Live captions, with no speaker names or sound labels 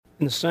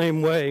In the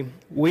same way,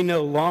 we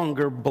no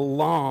longer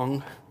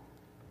belong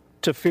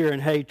to fear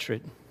and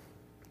hatred.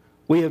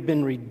 We have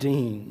been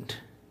redeemed.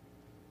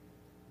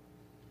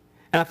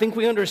 And I think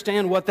we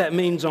understand what that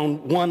means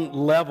on one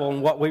level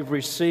and what we've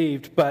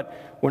received,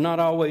 but we're not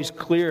always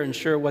clear and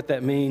sure what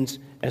that means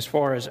as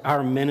far as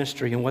our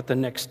ministry and what the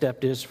next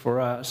step is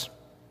for us.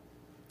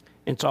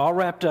 And it's all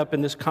wrapped up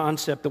in this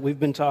concept that we've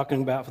been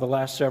talking about for the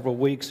last several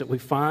weeks that we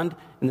find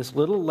in this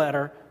little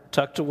letter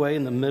tucked away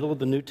in the middle of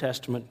the New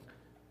Testament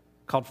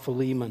called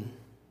Philemon.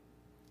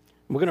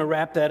 We're going to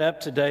wrap that up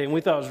today, and we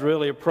thought it was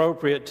really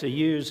appropriate to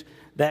use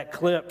that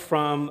clip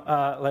from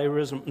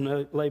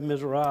Les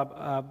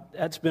Miserables.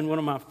 That's been one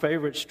of my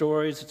favorite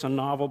stories. It's a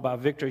novel by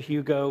Victor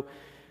Hugo.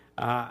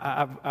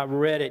 I've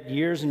read it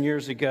years and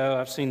years ago.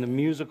 I've seen the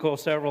musical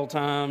several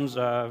times.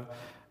 I've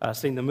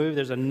seen the movie.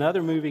 There's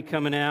another movie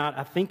coming out,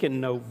 I think in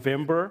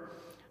November,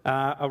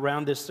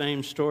 around this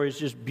same story. It's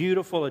just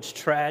beautiful, it's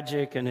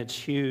tragic, and it's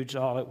huge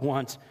all at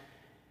once.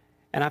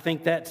 And I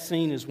think that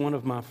scene is one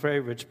of my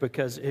favorites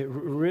because it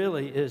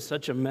really is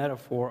such a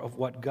metaphor of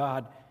what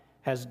God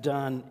has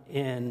done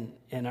in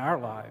our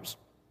lives.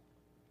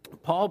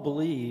 Paul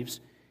believes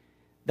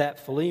that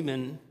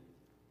Philemon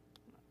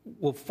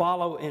will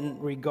follow in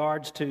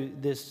regards to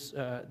this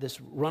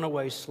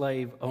runaway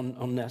slave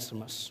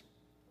Onesimus.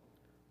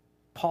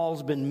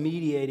 Paul's been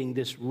mediating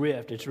this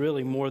rift. It's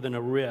really more than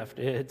a rift.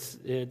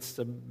 It's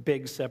a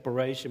big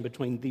separation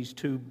between these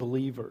two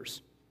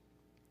believers.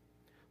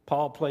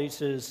 Paul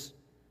places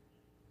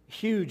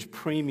huge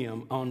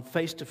premium on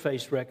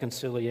face-to-face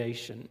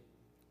reconciliation.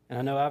 And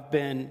I know I've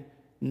been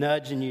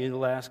nudging you the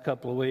last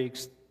couple of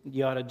weeks.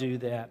 You ought to do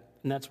that.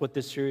 And that's what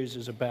this series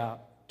is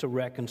about, to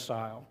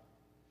reconcile.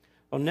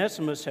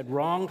 Onesimus had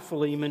wronged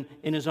Philemon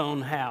in his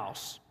own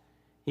house.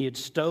 He had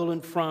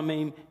stolen from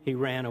him. He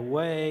ran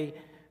away.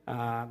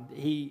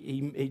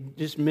 He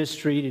just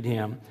mistreated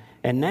him.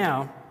 And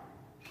now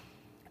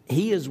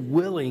he is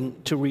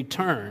willing to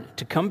return,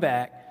 to come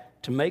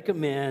back, to make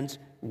amends,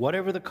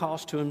 whatever the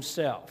cost to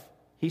himself.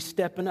 He's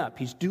stepping up.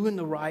 He's doing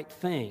the right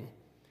thing.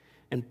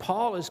 And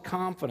Paul is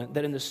confident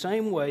that in the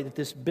same way that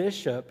this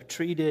bishop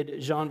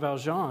treated Jean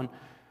Valjean,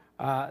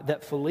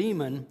 that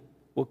Philemon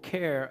will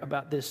care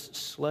about this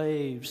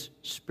slave's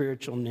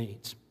spiritual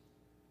needs.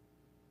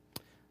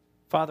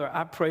 Father,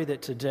 I pray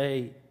that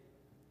today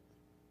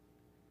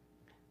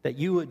that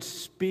you would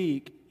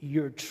speak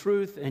your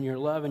truth and your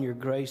love and your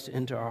grace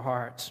into our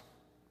hearts.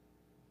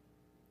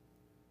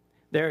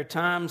 There are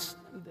times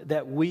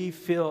that we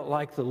feel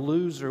like the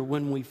loser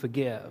when we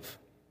forgive,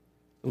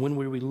 when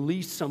we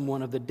release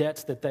someone of the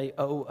debts that they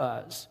owe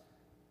us.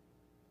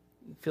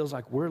 It feels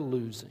like we're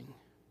losing.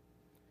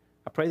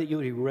 I pray that you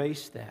would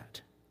erase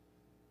that.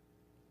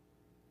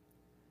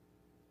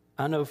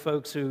 I know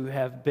folks who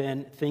have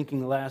been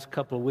thinking the last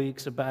couple of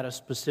weeks about a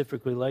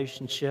specific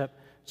relationship,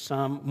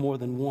 some more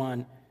than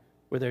one,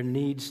 where there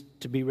needs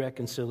to be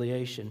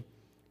reconciliation.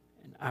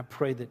 And I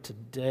pray that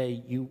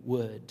today you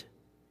would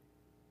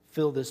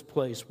fill this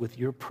place with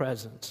your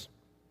presence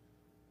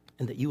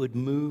and that you would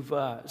move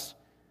us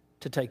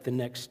to take the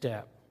next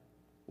step,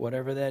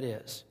 whatever that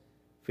is,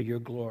 for your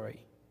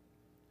glory.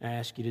 I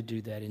ask you to do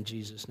that in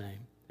Jesus' name.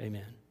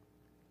 Amen.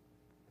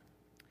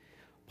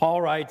 Paul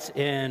writes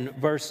in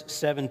verse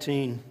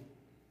 17,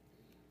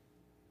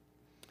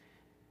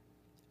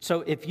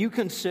 "So if you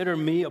consider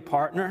me a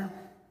partner,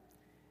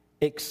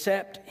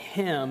 accept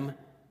him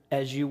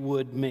as you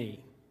would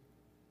me.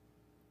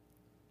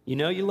 You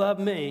know you love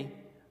me.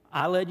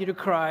 I led you to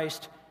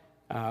Christ.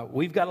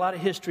 We've got a lot of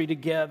history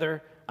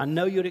together. I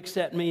know you'd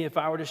accept me if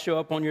I were to show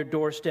up on your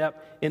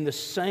doorstep. In the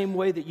same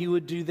way that you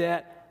would do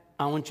that,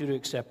 I want you to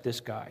accept this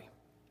guy."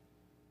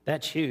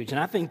 That's huge. And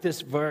I think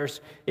this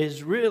verse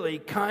is really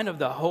kind of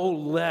the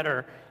whole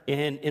letter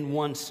in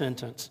one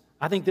sentence.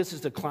 I think this is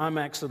the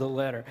climax of the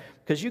letter.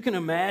 Because you can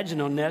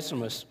imagine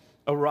Onesimus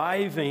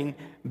arriving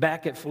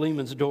back at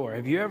Philemon's door.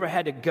 Have you ever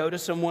had to go to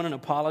someone and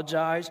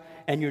apologize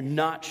and you're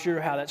not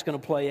sure how that's going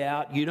to play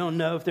out? You don't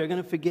know if they're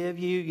going to forgive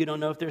you. You don't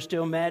know if they're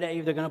still mad at you,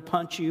 if they're going to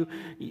punch you.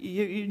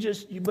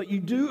 But you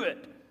do it.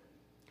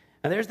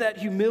 And there's that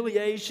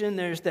humiliation.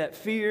 There's that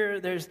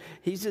fear.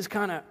 He's just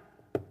kind of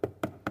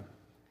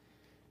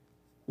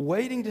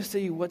waiting to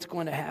see what's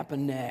going to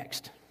happen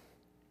next.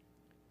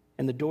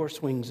 And the door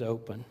swings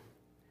open.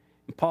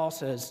 And Paul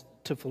says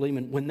to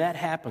Philemon, when that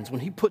happens,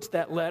 when he puts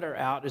that letter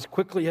out as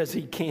quickly as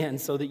he can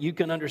so that you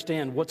can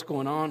understand what's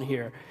going on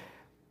here,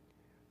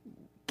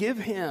 give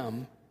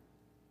him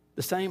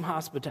the same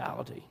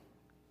hospitality.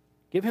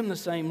 Give him the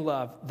same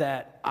love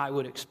that I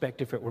would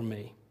expect if it were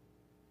me.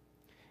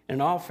 And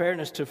in all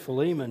fairness to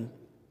Philemon,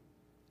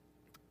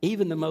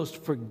 even the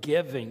most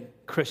forgiving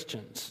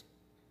Christians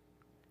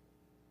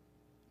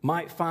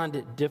might find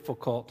it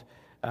difficult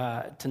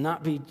to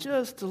not be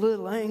just a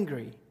little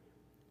angry.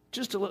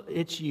 Just a little.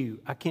 It's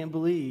you. I can't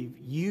believe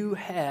you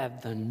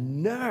have the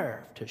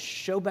nerve to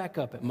show back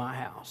up at my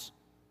house.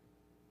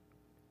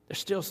 There's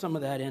still some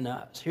of that in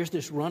us. Here's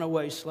this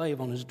runaway slave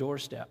on his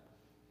doorstep.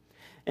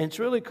 And it's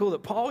really cool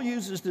that Paul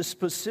uses this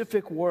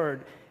specific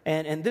word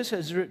And this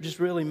has just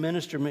really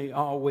ministered me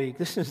all week.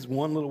 This is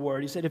one little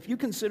word. He said, if you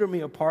consider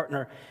me a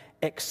partner,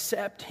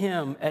 accept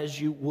him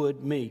as you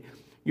would me.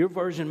 Your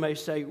version may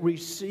say,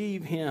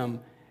 receive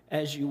him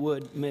as you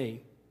would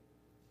me.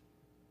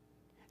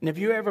 And if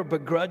you ever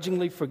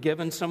begrudgingly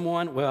forgiven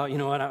someone, well, you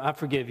know what, I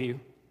forgive you.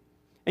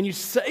 And you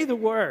say the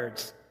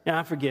words, yeah,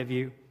 I forgive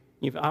you.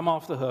 I'm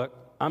off the hook.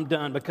 I'm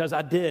done because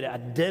I did. I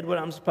did what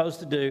I'm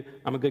supposed to do.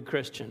 I'm a good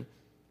Christian.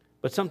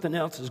 But something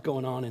else is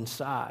going on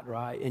inside,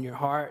 right? In your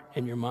heart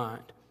and your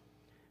mind.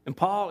 And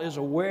Paul is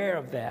aware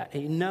of that.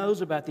 He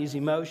knows about these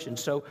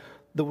emotions. So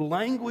the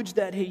language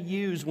that he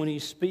used when he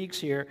speaks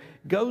here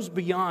goes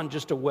beyond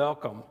just a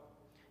welcome.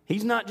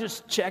 He's not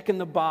just checking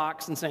the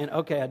box and saying,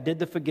 okay, I did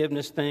the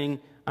forgiveness thing.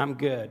 I'm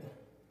good.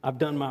 I've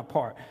done my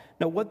part.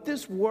 Now, what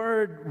this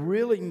word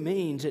really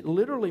means, it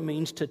literally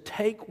means to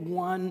take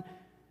one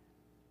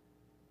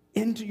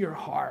into your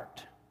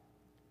heart,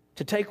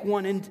 to take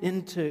one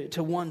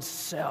into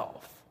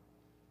oneself.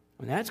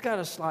 And that's got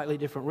a slightly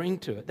different ring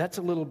to it. That's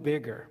a little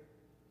bigger.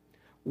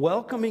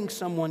 Welcoming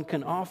someone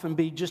can often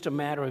be just a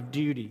matter of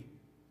duty.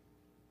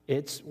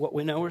 It's what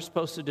we know we're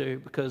supposed to do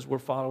because we're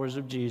followers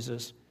of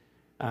Jesus.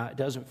 It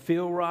doesn't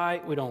feel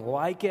right. We don't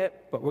like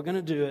it, but we're going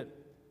to do it.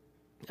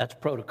 That's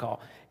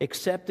protocol.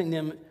 Accepting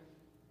them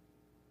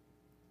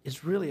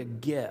is really a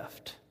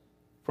gift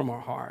from our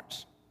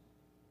hearts.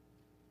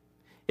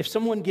 If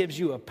someone gives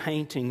you a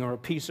painting or a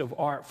piece of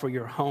art for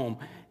your home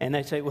and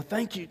they say, well,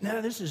 thank you.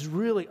 No, this is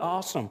really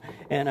awesome.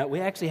 And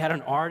we actually had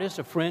an artist,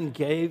 a friend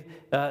gave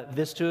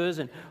this to us.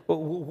 And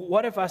well,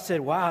 what if I said,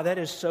 wow, that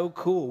is so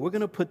cool. We're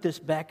going to put this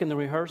back in the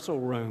rehearsal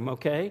room,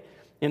 okay,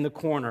 in the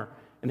corner.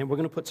 And then we're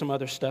going to put some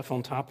other stuff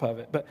on top of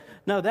it. But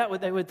no,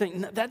 they would think,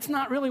 no, that's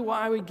not really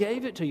why we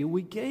gave it to you.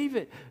 We gave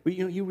it.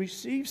 You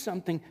received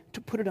something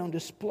to put it on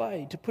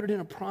display, to put it in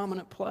a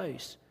prominent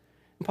place.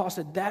 And Paul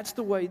said, that's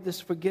the way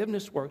this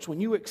forgiveness works. When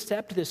you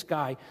accept this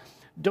guy,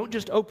 don't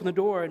just open the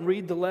door and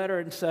read the letter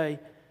and say,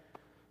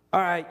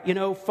 all right,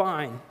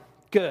 fine,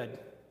 good.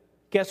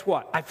 Guess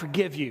what? I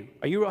forgive you.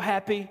 Are you real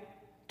happy?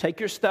 Take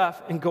your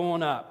stuff and go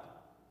on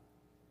up.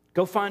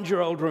 Go find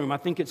your old room. I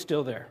think it's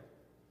still there.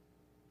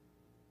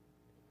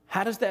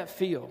 How does that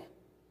feel?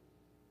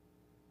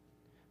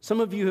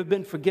 Some of you have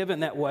been forgiven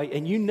that way,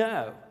 and you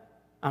know,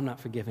 I'm not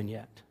forgiven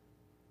yet.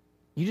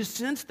 You just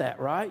sense that,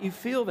 right? You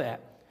feel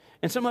that.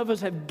 And some of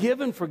us have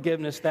given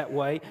forgiveness that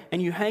way,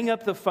 and you hang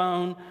up the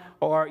phone,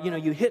 or,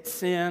 you hit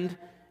send,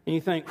 and you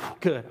think,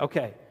 good,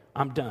 okay,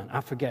 I'm done. I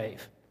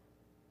forgave.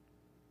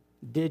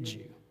 Did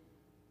you?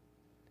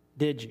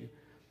 Did you?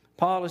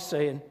 Paul is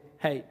saying,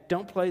 hey,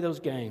 don't play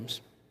those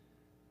games.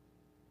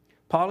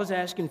 Paul is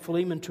asking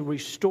Philemon to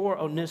restore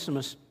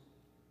Onesimus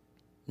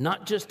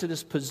not just to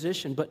this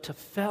position, but to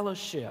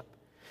fellowship,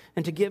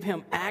 and to give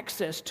him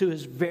access to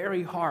his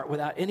very heart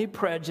without any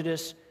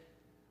prejudice,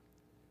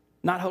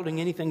 not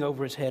holding anything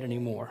over his head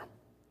anymore.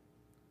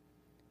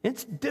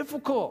 It's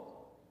difficult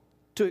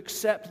to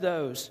accept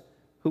those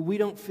who we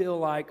don't feel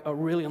like are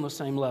really on the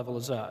same level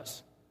as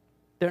us.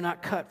 They're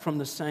not cut from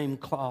the same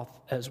cloth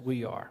as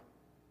we are.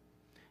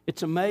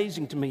 It's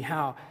amazing to me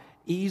how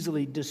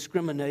easily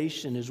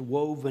discrimination is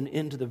woven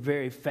into the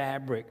very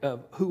fabric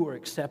of who are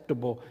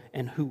acceptable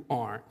and who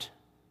aren't.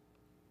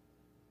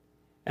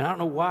 And I don't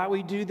know why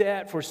we do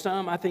that. For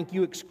some, I think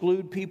you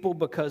exclude people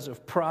because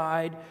of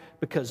pride,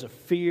 because of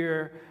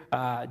fear,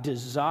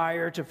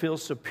 desire to feel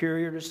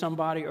superior to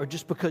somebody, or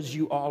just because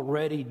you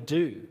already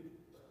do.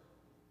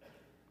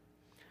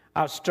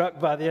 I was struck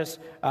by this.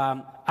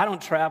 I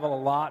don't travel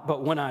a lot,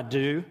 but when I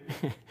do,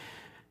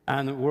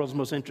 I'm the world's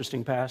most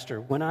interesting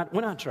pastor. When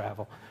I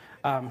travel,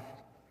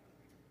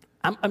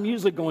 I'm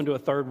usually going to a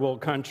third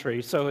world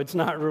country, so it's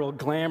not real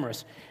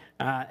glamorous.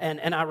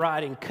 And I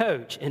ride in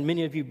coach, and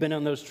many of you have been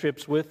on those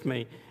trips with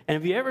me. And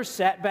have you ever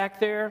sat back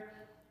there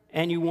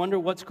and you wonder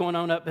what's going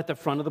on up at the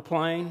front of the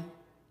plane?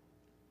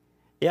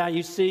 Yeah,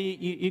 you see,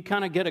 you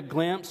kind of get a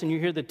glimpse, and you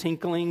hear the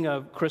tinkling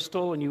of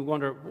crystal, and you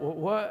wonder,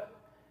 what?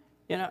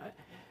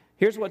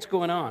 Here's what's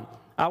going on.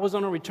 I was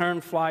on a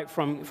return flight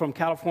from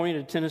California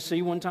to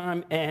Tennessee one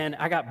time, and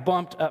I got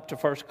bumped up to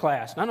first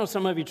class. And I know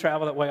some of you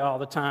travel that way all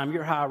the time.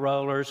 You're high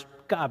rollers.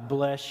 God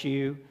bless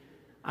you.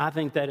 I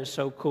think that is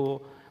so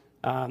cool.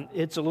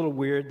 It's a little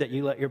weird that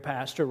you let your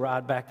pastor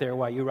ride back there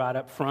while you ride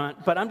up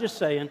front. But I'm just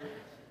saying,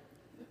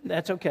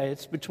 that's okay.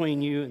 It's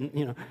between you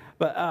and,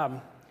 But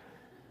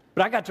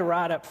I got to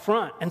ride up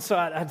front. And so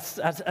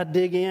I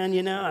dig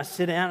in, I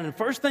sit down. And the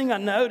first thing I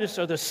notice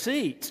are the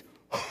seats.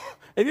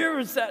 Have you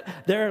ever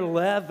sat? They're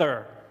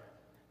leather.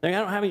 They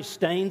don't have any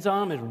stains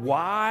on them. It's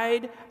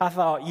wide. I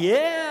thought,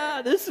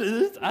 yeah,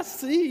 I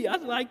see. I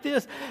like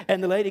this.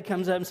 And the lady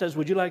comes up and says,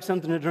 would you like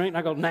something to drink? And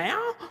I go,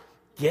 now?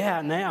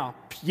 Yeah, now.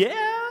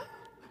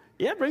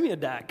 Yeah, bring me a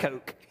Diet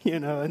Coke.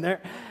 And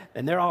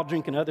they're all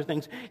drinking other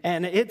things.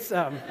 And it's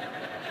so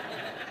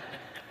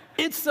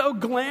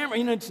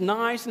glamorous. It's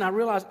nice. And I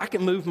realize I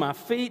can move my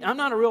feet. I'm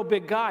not a real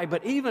big guy,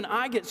 but even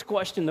I get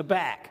squished in the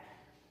back.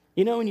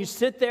 When you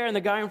sit there and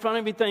the guy in front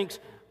of you thinks,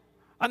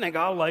 I think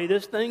I'll lay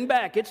this thing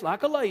back. It's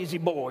like a lazy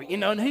boy, you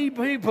know. And he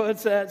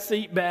puts that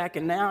seat back,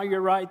 and now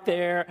you're right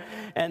there.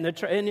 And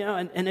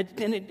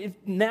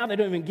now they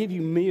don't even give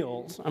you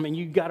meals. I mean,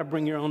 you got to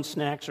bring your own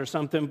snacks or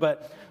something.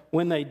 But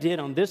when they did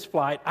on this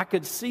flight, I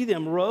could see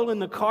them rolling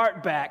the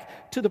cart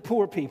back to the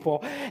poor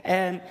people,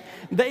 and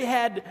they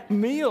had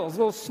meals,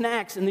 little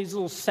snacks in these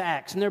little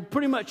sacks, and they're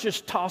pretty much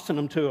just tossing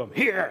them to them.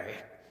 Here,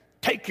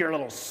 take your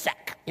little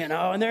sack, you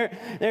know, and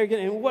they're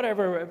getting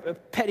whatever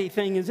petty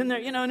thing is in there,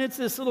 you know, and it's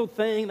this little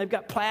thing. They've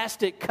got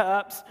plastic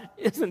cups.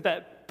 Isn't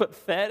that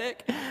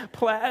pathetic?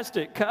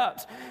 Plastic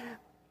cups.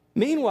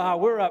 Meanwhile,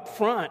 we're up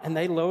front, and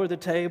they lower the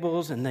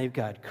tables, and they've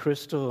got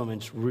crystal. I mean,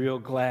 it's real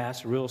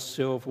glass, real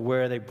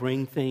silverware. They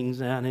bring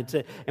things out,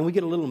 and we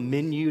get a little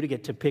menu to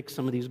get to pick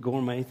some of these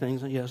gourmet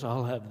things. And yes,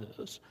 I'll have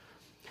this.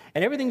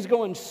 And everything's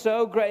going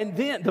so great. And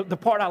then the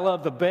part I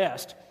love the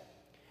best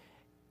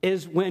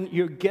is when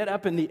you get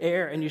up in the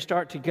air and you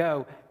start to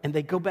go, and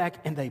they go back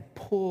and they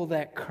pull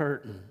that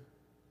curtain.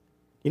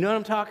 You know what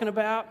I'm talking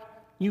about?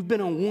 You've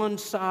been on one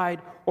side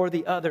or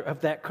the other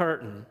of that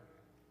curtain.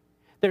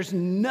 There's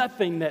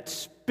nothing that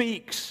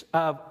speaks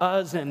of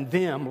us and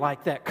them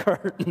like that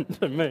curtain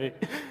to me.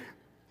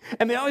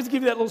 And they always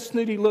give you that little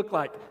snooty look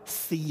like,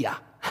 see ya.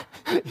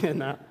 You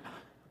know?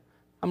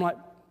 I'm like,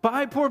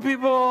 bye, poor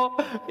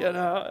people. You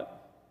know?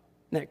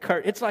 That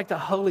curtain, it's like the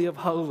Holy of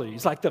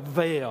Holies, like the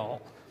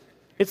veil.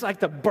 It's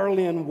like the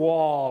Berlin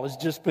Wall has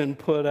just been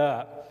put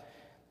up.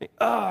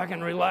 Oh, I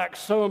can relax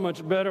so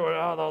much better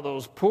without all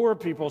those poor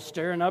people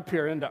staring up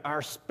here into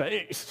our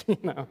space, you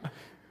know,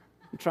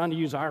 trying to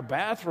use our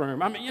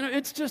bathroom. I mean, you know,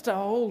 it's just a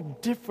whole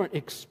different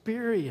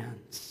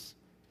experience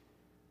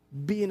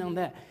being on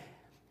that.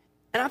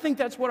 And I think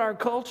that's what our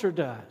culture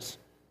does.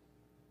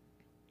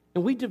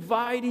 And we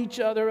divide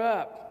each other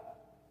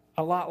up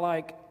a lot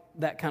like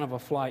that kind of a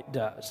flight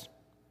does.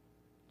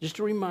 Just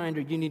a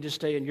reminder, you need to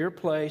stay in your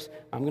place.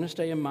 I'm going to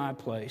stay in my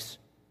place.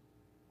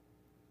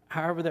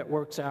 However that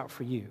works out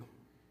for you.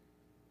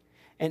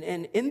 And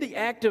in the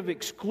act of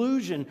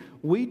exclusion,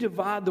 we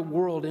divide the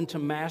world into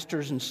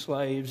masters and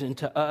slaves,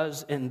 into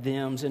us and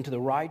thems, into the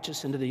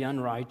righteous and to the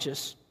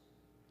unrighteous.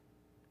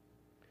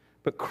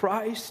 But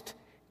Christ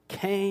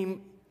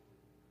came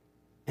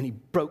and he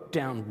broke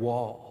down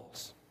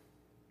walls.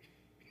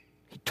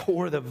 He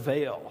tore the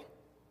veil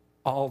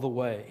all the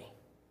way.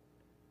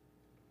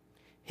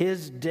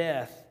 His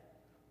death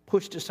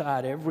pushed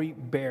aside every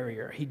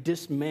barrier. He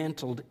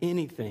dismantled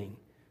anything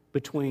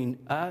between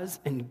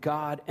us and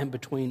God and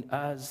between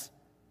us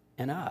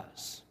and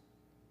us.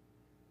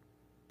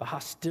 The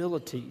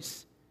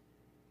hostilities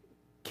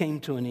came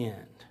to an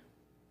end.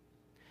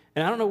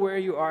 And I don't know where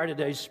you are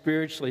today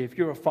spiritually, if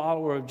you're a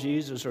follower of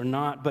Jesus or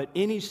not, but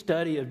any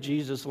study of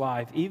Jesus'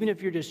 life, even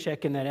if you're just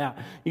checking that out,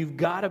 you've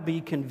got to be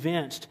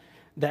convinced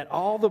that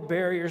all the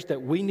barriers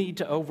that we need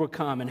to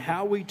overcome and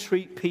how we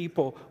treat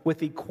people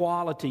with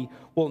equality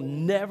will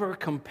never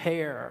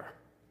compare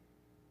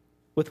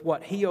with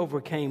what he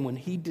overcame when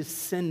he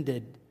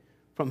descended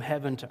from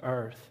heaven to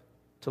earth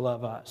to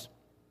love us.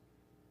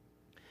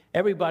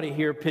 Everybody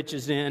here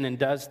pitches in and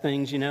does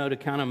things, you know, to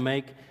kind of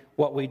make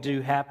what we do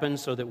happen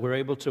so that we're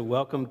able to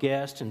welcome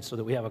guests and so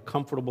that we have a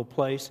comfortable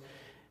place.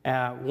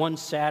 One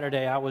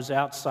Saturday I was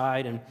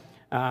outside, and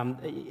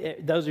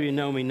those of you who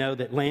know me know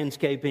that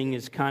landscaping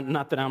is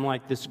not that I'm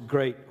like this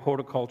great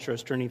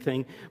horticulturist or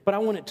anything, but I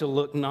want it to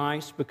look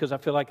nice because I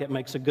feel like it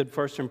makes a good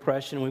first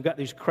impression. We've got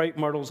these crepe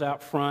myrtles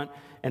out front,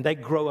 and they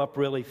grow up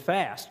really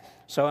fast.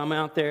 So I'm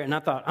out there, and I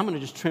thought, I'm going to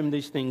just trim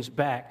these things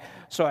back.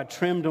 So I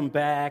trimmed them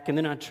back, and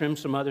then I trimmed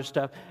some other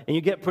stuff. And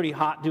you get pretty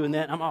hot doing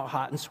that. I'm all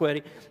hot and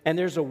sweaty. And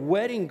there's a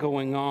wedding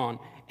going on,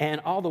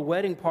 and all the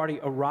wedding party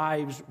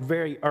arrives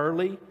very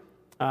early,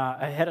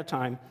 ahead of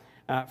time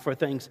for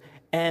things.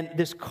 And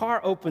this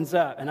car opens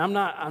up, and I'm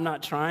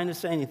not trying to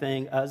say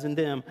anything, us and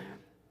them,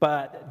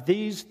 but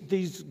these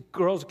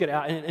girls get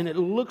out, and it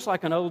looks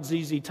like an old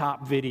ZZ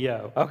Top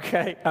video,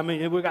 okay? I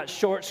mean, we got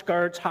short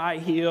skirts, high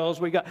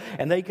heels,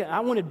 I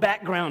wanted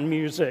background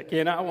music,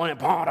 you know, I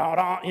wanted,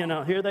 you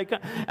know, here they come.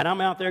 And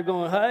I'm out there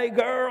going, hey,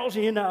 girls,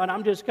 you know, and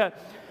I'm just all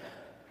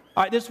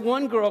right, this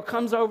one girl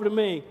comes over to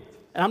me,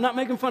 and I'm not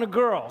making fun of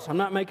girls.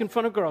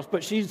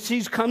 But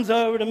she comes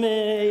over to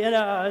me, you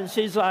know, and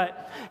she's like,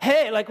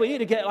 hey, like, we need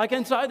to get, like,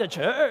 inside the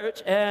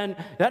church, and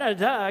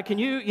da-da-da, can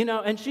you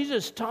know, and she's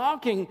just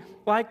talking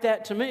like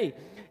that to me.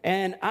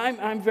 And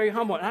I'm very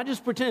humble, and I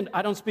just pretend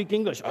I don't speak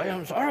English. I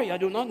am sorry, I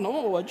do not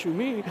know what you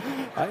mean.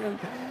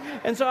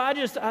 And so I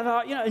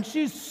thought, you know, and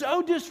she's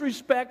so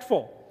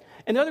disrespectful.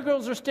 And the other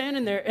girls are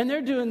standing there, and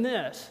they're doing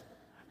this.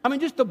 I mean,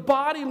 just the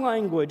body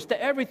language,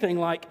 the everything,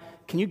 like,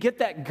 can you get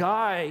that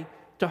guy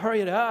to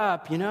hurry it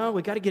up, you know,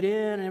 we got to get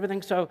in and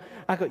everything. So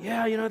I go,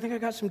 yeah, you know, I think I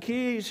got some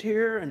keys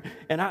here.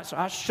 So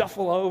I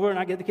shuffle over and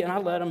I get the key and I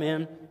let them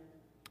in.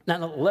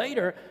 Now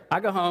later, I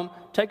go home,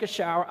 take a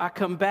shower, I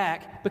come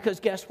back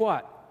because guess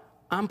what?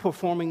 I'm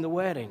performing the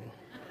wedding.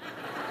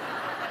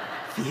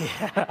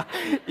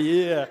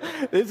 Yeah.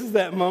 This is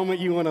that moment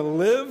you want to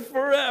live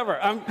forever.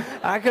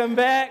 I come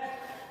back,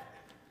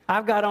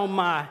 I've got on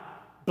my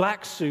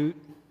black suit,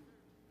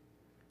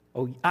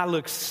 Oh, I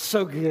look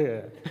so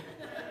good.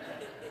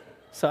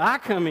 So I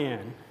come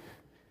in.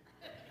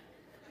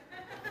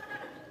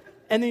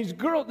 And these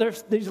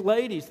girls, these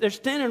ladies, they're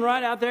standing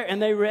right out there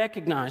and they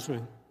recognize me.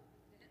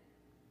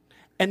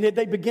 And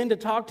they begin to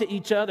talk to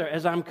each other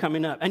as I'm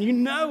coming up. And you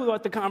know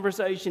what the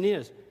conversation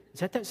is. Is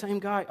that same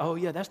guy? Oh,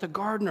 yeah, that's the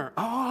gardener.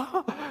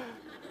 Oh,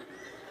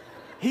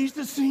 he's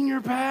the senior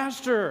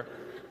pastor.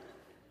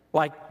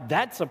 Like,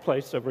 that's a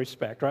place of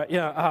respect, right?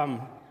 Yeah,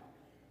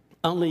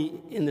 only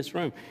in this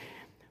room.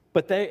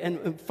 But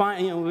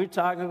we're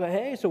talking about,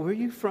 hey, so where are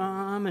you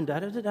from? And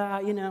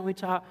da-da-da-da, we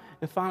talk.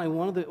 And finally,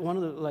 one of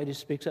the ladies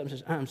speaks up and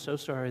says, I'm so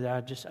sorry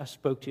that I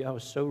spoke to you. I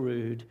was so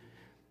rude.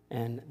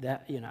 And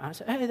that, I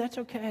said, hey, that's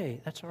okay.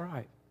 That's all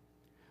right.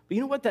 But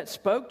you know what that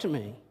spoke to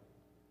me?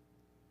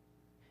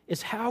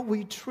 Is how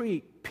we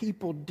treat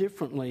people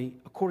differently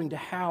according to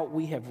how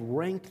we have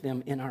ranked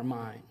them in our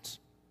minds.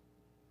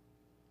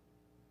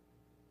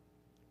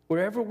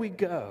 Wherever we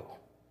go,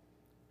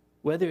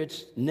 whether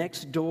it's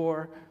next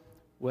door,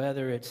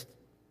 whether it's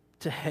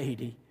to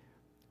Haiti,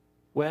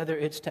 whether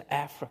it's to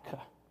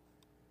Africa,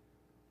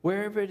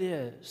 wherever it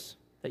is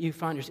that you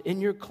find yourself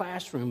in your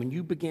classroom and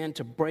you began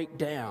to break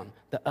down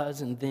the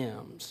us and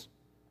thems,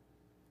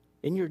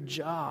 in your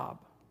job,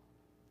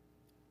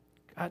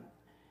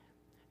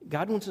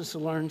 God wants us to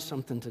learn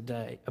something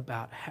today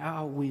about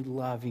how we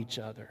love each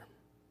other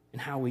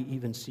and how we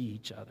even see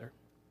each other.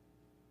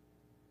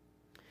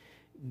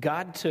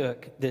 God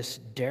took this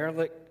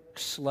derelict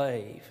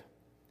slave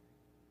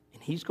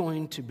and he's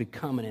going to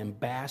become an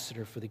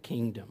ambassador for the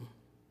kingdom.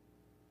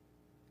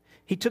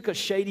 He took a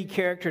shady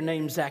character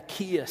named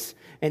Zacchaeus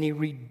and he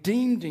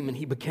redeemed him and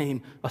he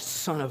became a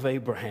son of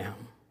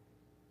Abraham.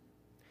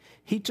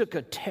 He took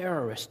a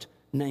terrorist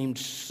named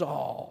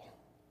Saul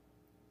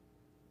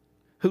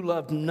who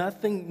loved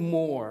nothing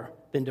more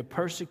than to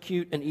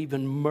persecute and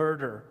even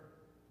murder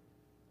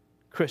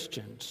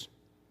Christians.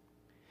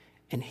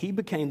 And he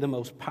became the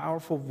most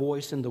powerful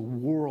voice in the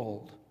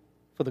world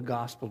for the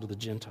gospel to the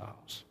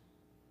Gentiles.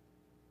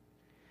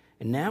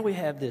 And now we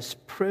have this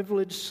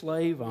privileged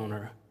slave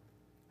owner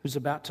who's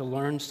about to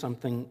learn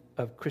something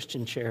of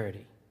Christian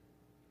charity.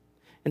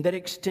 And that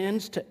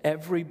extends to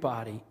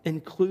everybody,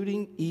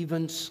 including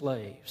even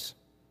slaves.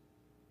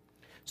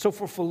 So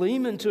for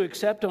Philemon to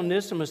accept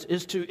Onesimus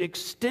is to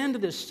extend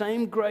this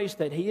same grace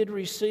that he had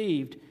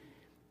received.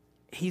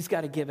 He's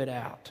got to give it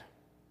out.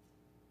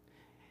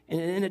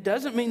 And it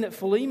doesn't mean that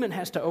Philemon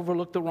has to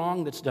overlook the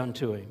wrong that's done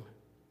to him.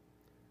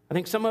 I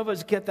think some of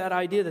us get that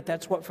idea that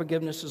that's what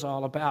forgiveness is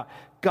all about.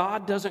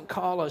 God doesn't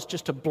call us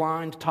just to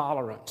blind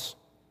tolerance.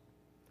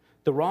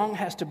 The wrong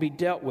has to be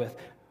dealt with.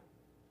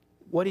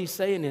 What he's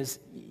saying is,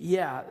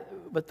 yeah,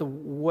 but the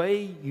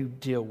way you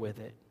deal with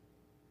it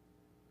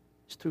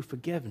is through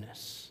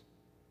forgiveness.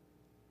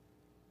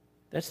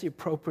 That's the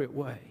appropriate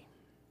way.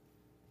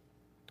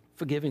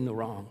 Forgiving the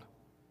wrong.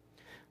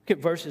 Look at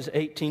verses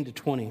 18 to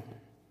 20.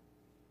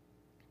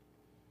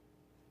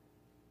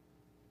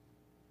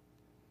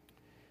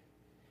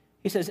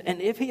 He says, and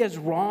if he has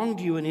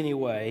wronged you in any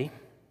way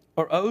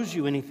or owes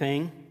you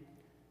anything,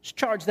 just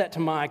charge that to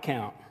my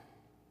account.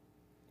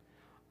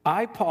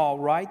 I, Paul,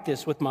 write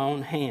this with my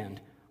own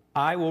hand.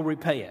 I will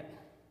repay it.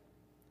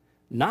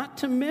 Not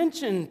to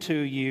mention to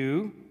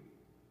you,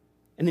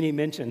 and then he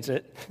mentions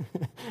it,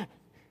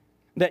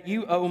 that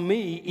you owe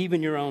me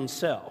even your own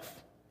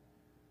self.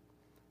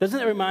 Doesn't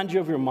that remind you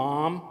of your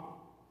mom?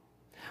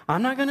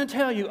 I'm not going to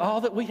tell you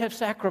all that we have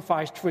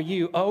sacrificed for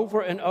you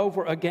over and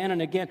over again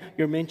and again.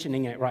 You're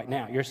mentioning it right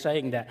now. You're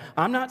saying that.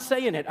 I'm not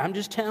saying it. I'm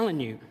just telling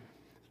you.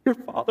 Your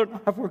father and I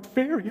have worked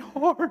very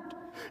hard,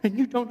 and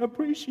you don't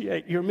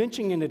appreciate. You're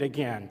mentioning it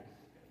again.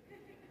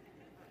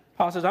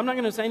 Paul says, I'm not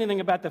going to say anything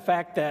about the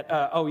fact that,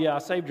 oh, yeah, I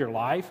saved your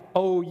life.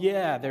 Oh,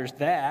 yeah, there's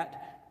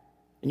that.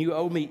 And you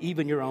owe me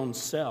even your own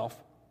self.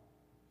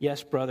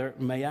 Yes, brother,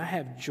 may I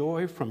have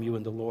joy from you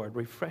in the Lord.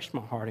 Refresh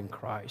my heart in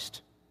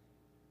Christ.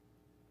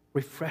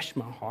 Refresh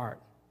my heart.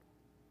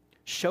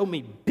 Show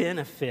me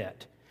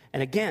benefit.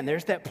 And again,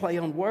 there's that play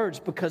on words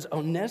because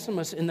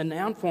Onesimus in the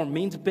noun form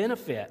means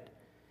benefit.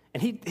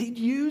 And he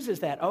uses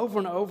that over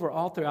and over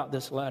all throughout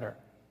this letter.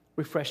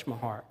 Refresh my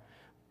heart.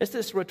 It's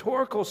this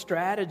rhetorical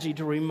strategy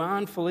to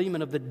remind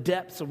Philemon of the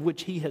depths of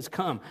which he has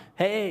come.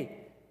 Hey,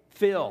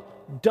 Phil,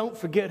 don't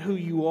forget who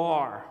you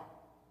are.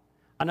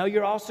 I know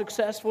you're all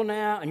successful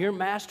now, and you're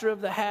master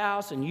of the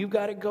house, and you've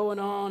got it going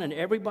on, and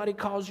everybody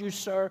calls you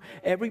sir.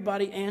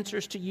 Everybody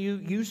answers to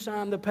you. You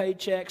sign the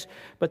paychecks.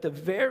 But the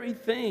very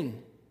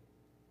thing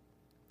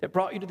that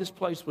brought you to this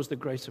place was the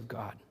grace of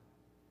God.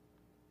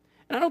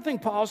 And I don't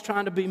think Paul's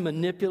trying to be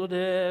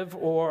manipulative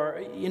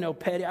or,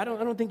 petty. I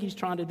don't think he's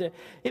trying to do.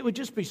 It would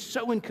just be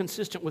so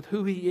inconsistent with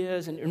who he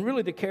is and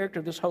really the character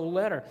of this whole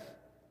letter.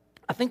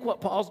 I think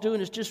what Paul's doing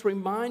is just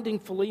reminding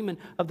Philemon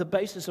of the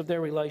basis of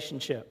their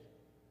relationship.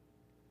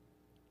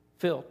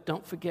 Phil,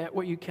 don't forget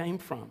where you came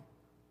from.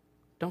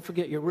 Don't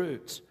forget your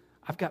roots.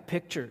 I've got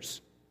pictures.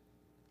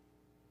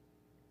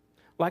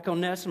 Like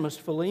Onesimus,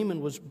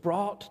 Philemon was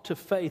brought to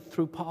faith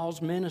through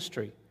Paul's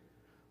ministry.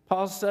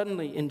 Paul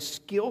suddenly and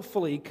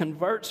skillfully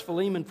converts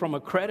Philemon from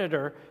a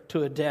creditor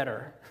to a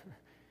debtor.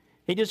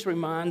 He just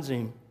reminds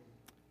him,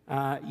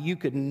 you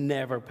could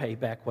never pay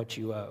back what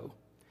you owe.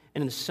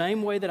 And in the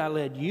same way that I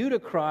led you to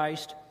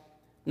Christ,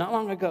 not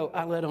long ago,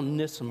 I led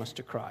Onesimus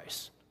to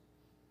Christ.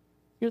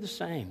 You're the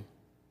same.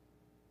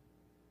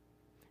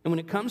 And when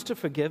it comes to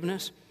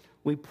forgiveness,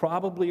 we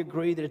probably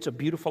agree that it's a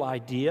beautiful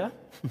idea.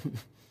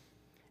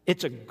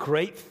 It's a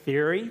great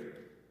theory.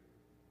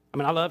 I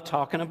mean, I love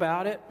talking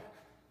about it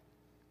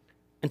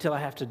until I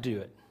have to do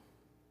it.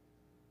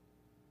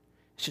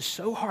 It's just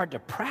so hard to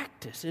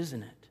practice,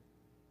 isn't it?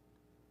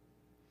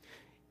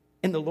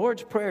 In the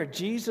Lord's Prayer,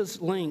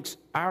 Jesus links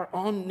our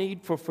own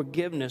need for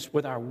forgiveness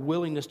with our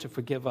willingness to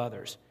forgive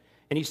others.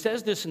 And he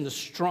says this in the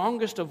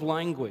strongest of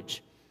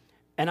language.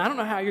 And I don't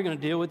know how you're going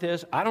to deal with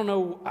this. I don't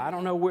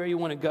know where you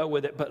want to go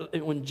with it.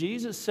 But when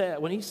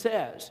he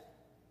says,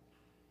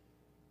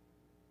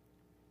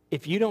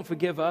 if you don't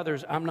forgive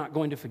others, I'm not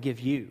going to forgive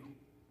you.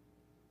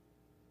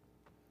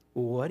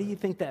 What do you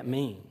think that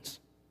means?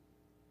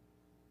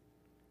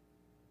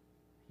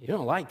 You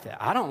don't like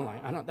that.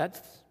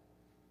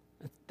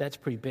 That's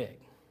pretty big.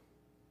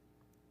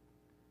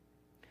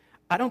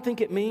 I don't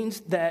think it means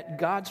that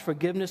God's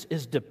forgiveness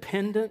is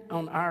dependent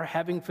on our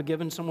having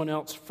forgiven someone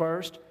else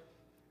first,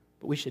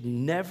 but we should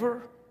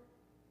never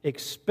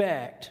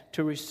expect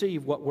to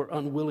receive what we're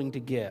unwilling to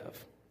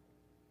give.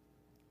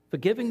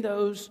 Forgiving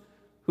those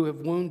who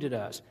have wounded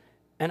us.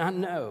 And I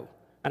know,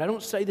 and I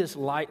don't say this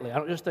lightly, I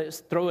don't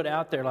just throw it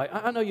out there like,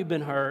 I know you've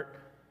been hurt.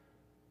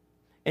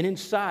 And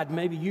inside,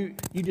 maybe you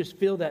just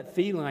feel that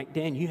feeling like,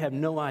 Dan, you have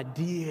no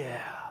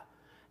idea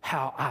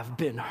how I've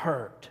been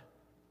hurt,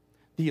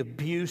 the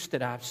abuse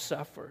that I've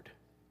suffered.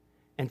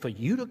 And for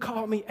you to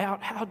call me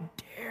out, how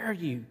dare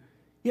you?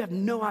 You have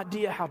no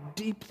idea how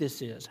deep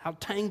this is, how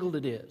tangled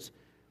it is.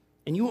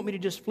 And you want me to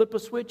just flip a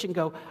switch and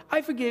go,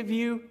 I forgive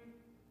you.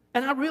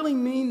 And I really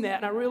mean that,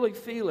 and I really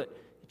feel it.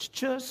 It's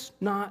just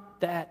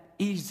not that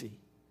easy.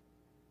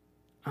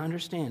 I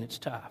understand it's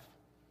tough.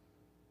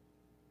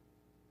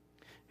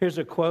 Here's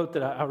a quote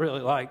that I really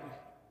like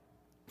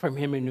from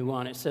Henry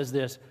Nouwen. It says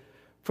this: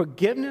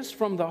 forgiveness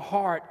from the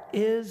heart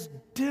is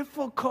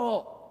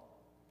difficult.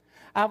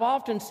 I've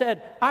often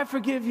said, I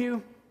forgive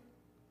you.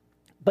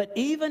 But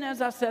even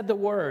as I said the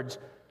words,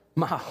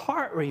 my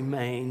heart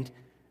remained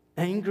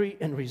angry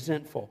and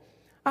resentful.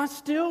 I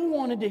still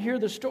wanted to hear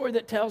the story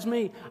that tells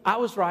me I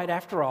was right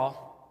after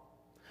all.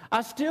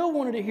 I still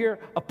wanted to hear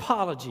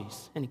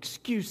apologies and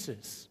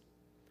excuses.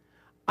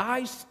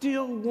 I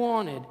still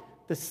wanted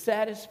the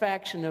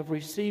satisfaction of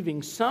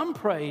receiving some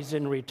praise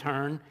in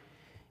return,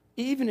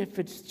 even if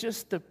it's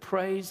just the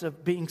praise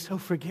of being so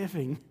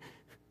forgiving.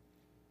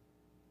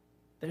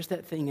 There's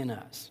that thing in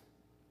us.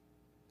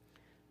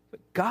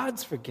 But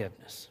God's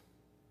forgiveness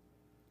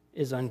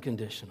is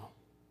unconditional.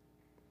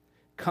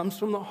 Comes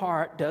from the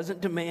heart,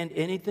 doesn't demand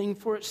anything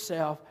for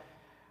itself.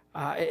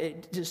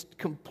 It's just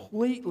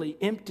completely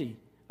empty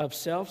of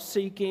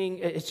self-seeking.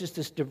 It's just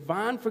this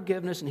divine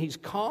forgiveness, and he's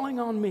calling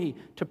on me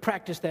to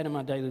practice that in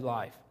my daily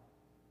life.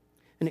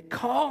 And it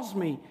calls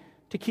me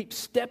to keep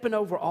stepping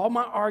over all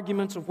my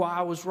arguments of why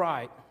I was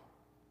right.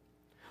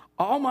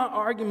 All my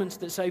arguments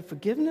that say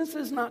forgiveness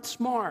is not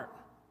smart.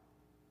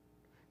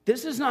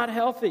 This is not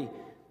healthy.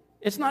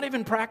 It's not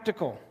even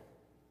practical.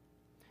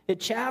 It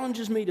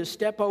challenges me to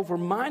step over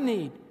my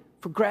need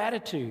for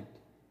gratitude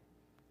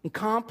and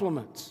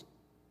compliments.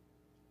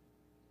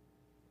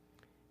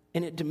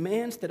 And it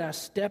demands that I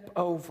step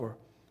over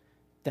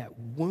that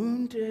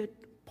wounded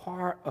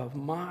part of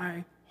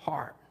my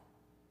heart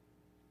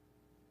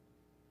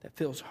that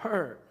feels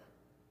hurt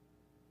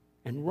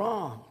and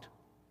wronged.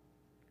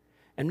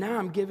 And now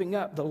I'm giving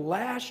up the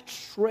last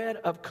shred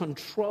of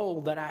control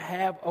that I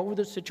have over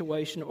the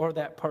situation or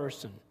that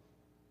person.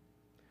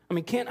 I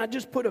mean, can't I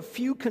just put a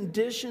few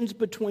conditions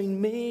between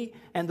me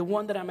and the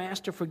one that I'm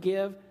asked to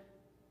forgive?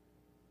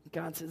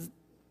 God says,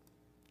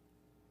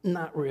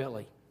 not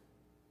really.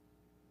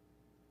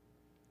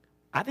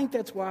 I think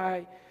that's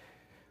why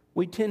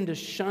we tend to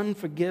shun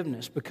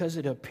forgiveness, because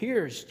it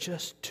appears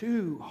just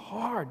too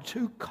hard,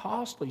 too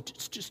costly.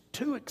 It's just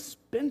too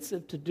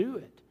expensive to do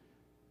it.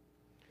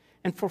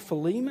 And for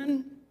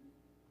Philemon,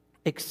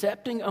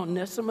 accepting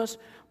Onesimus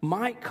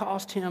might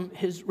cost him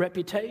his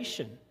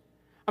reputation.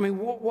 I mean,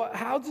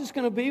 how's this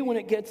going to be when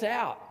it gets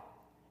out?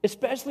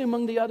 Especially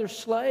among the other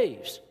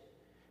slaves.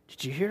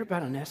 Did you hear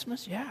about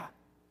Onesimus? Yeah.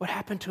 What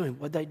happened to him?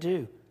 What'd they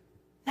do?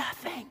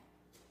 Nothing.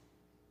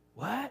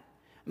 What?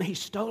 I mean, he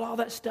stole all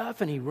that stuff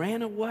and he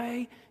ran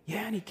away.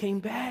 Yeah, and he came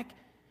back.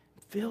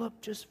 Philip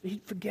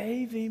he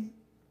forgave him.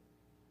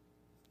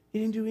 He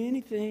didn't do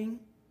anything.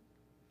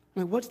 I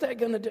mean, what's that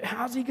going to do?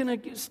 How's he going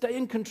to stay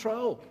in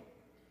control?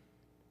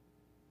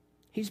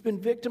 He's been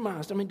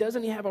victimized. I mean,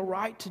 doesn't he have a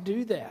right to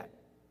do that?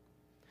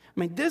 I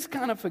mean, this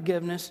kind of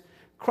forgiveness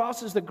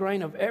crosses the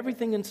grain of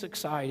everything in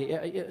society,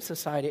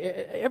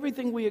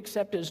 everything we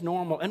accept as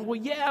normal. And well,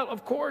 yeah,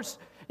 of course,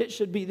 it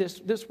should be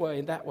this way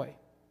and that way.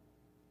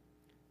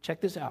 Check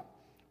this out.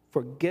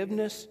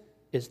 Forgiveness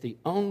is the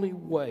only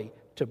way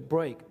to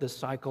break the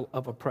cycle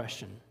of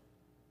oppression.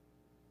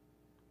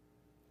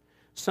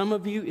 Some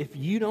of you, if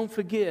you don't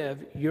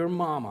forgive your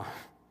mama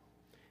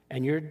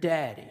and your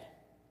daddy,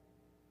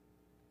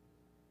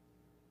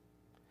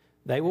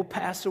 they will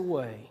pass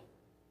away,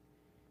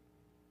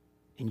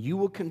 and you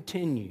will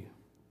continue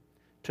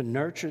to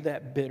nurture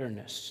that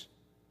bitterness.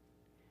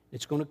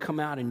 It's going to come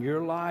out in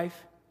your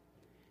life,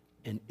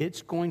 and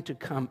it's going to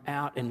come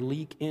out and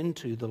leak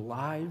into the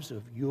lives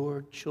of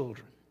your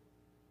children.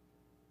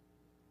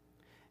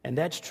 And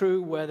that's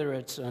true whether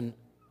it's an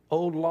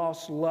old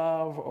lost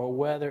love or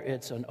whether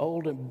it's an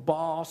old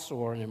boss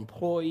or an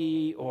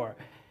employee, or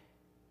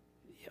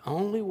the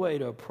only way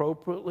to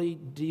appropriately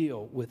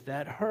deal with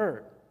that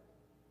hurt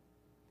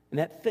and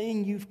that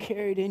thing you've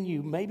carried in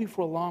you, maybe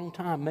for a long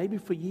time, maybe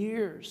for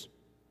years,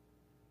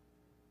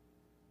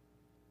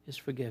 is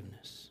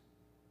forgiveness.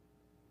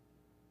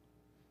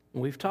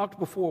 And we've talked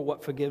before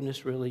what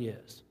forgiveness really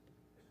is.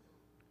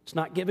 It's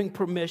not giving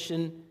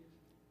permission.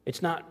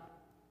 It's not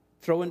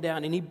throwing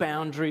down any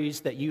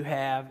boundaries that you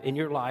have in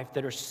your life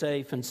that are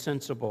safe and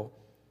sensible.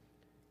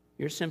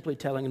 You're simply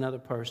telling another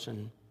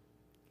person,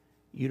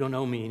 you don't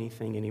owe me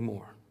anything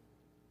anymore.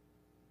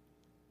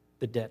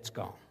 The debt's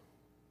gone.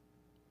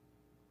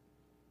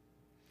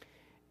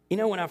 You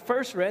know, when I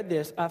first read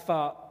this, I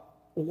thought,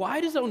 why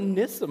does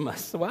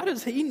Onesimus, why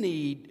does he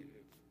need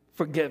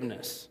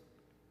forgiveness?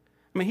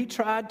 I mean, he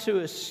tried to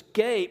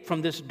escape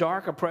from this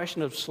dark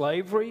oppression of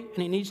slavery,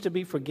 and he needs to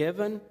be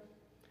forgiven.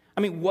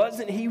 I mean,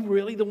 wasn't he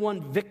really the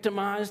one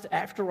victimized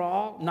after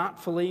all,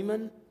 not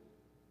Philemon?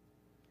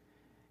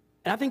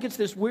 And I think it's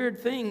this weird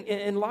thing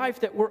in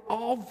life that we're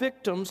all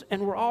victims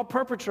and we're all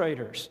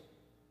perpetrators,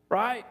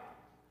 right?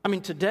 I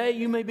mean, today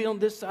you may be on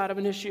this side of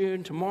an issue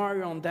and tomorrow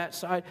you're on that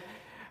side.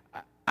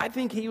 I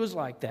think he was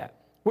like that.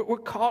 We're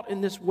caught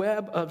in this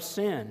web of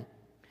sin.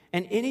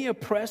 And any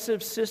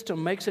oppressive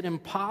system makes it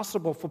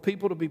impossible for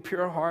people to be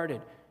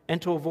pure-hearted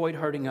and to avoid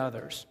hurting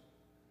others.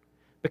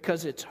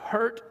 Because it's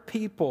hurt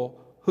people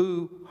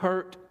who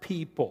hurt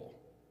people.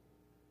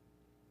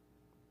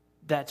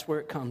 That's where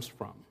it comes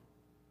from.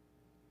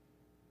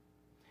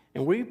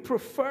 And we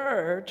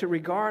prefer to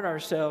regard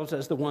ourselves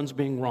as the ones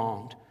being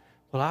wronged.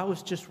 Well, I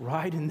was just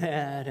right in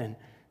that, and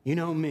you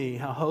know me,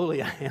 how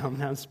holy I am, and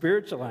how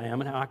spiritual I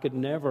am, and how I could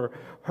never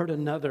hurt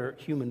another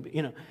human being.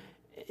 You know,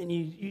 and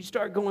you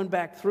start going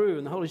back through,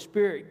 and the Holy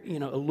Spirit,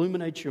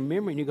 illuminates your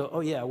memory, and you go,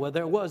 oh yeah, well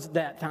there was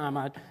that time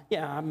I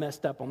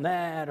messed up on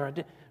that, or I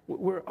did.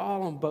 We're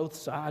all on both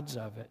sides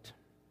of it.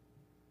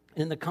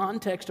 In the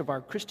context of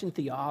our Christian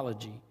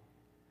theology,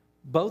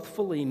 both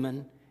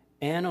Philemon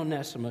and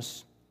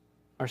Onesimus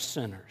are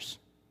sinners.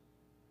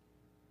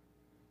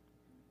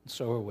 And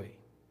so are we.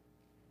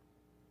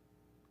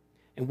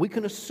 And we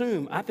can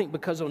assume, I think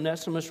because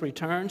Onesimus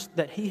returns,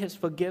 that he has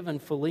forgiven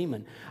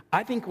Philemon.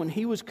 I think when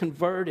he was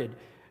converted,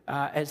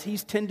 as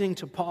he's tending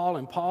to Paul,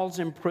 and Paul's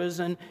in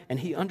prison, and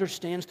he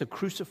understands the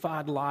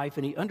crucified life,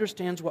 and he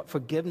understands what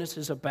forgiveness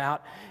is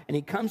about, and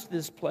he comes to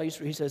this place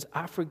where he says,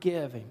 I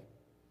forgive him.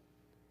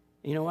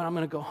 You know what? I'm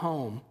going to go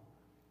home,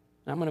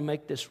 and I'm going to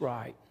make this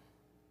right.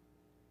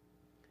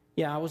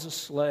 Yeah, I was a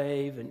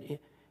slave,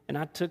 and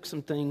I took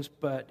some things,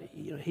 but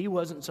he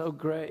wasn't so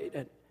great.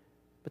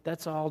 But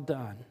that's all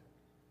done,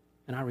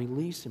 and I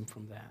release him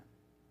from that.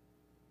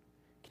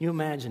 Can you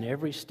imagine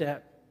every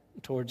step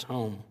towards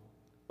home,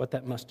 what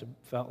that must have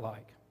felt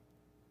like?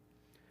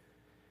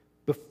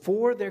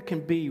 Before there can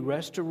be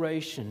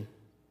restoration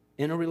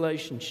in a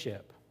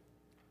relationship,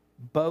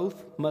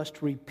 both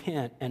must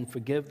repent and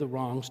forgive the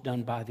wrongs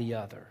done by the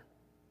other.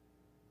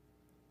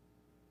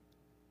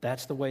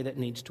 That's the way that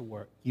needs to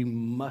work. You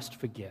must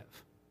forgive.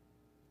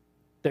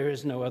 There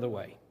is no other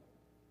way.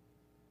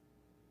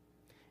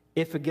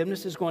 If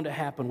forgiveness is going to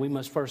happen, we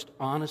must first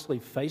honestly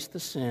face the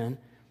sin,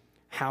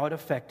 how it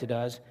affected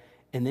us,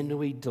 and then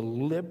we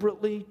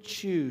deliberately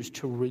choose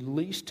to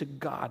release to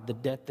God the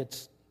debt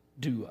that's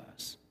due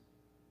us.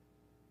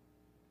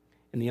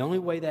 And the only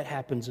way that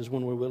happens is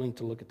when we're willing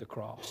to look at the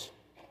cross.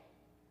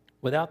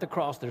 Without the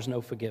cross, there's no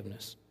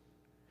forgiveness.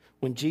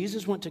 When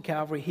Jesus went to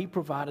Calvary, he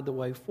provided the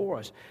way for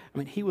us. I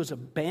mean, he was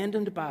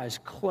abandoned by his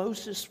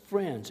closest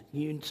friends.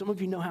 Some of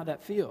you know how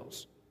that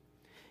feels.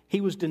 He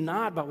was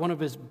denied by one of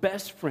his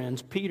best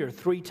friends, Peter,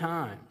 3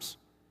 times.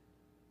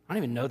 I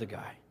don't even know the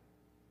guy.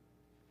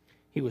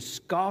 He was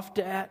scoffed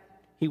at.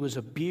 He was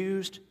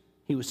abused.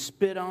 He was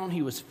spit on.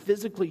 He was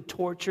physically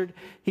tortured.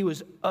 He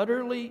was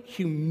utterly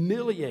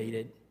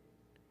humiliated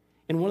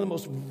in one of the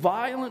most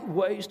violent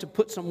ways to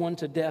put someone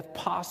to death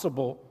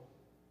possible,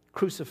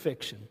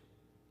 crucifixion.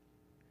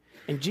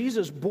 And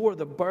Jesus bore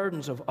the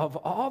burdens of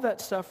all that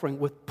suffering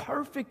with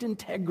perfect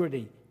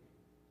integrity.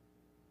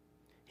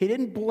 He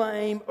didn't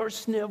blame or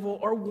snivel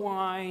or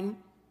whine.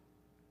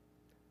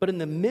 But in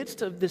the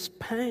midst of this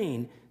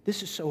pain,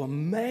 this is so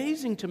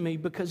amazing to me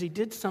because he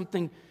did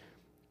something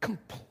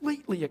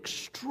completely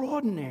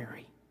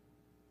extraordinary.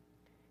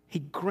 He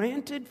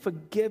granted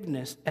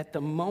forgiveness at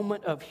the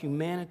moment of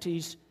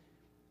humanity's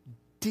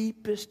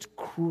deepest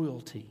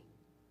cruelty.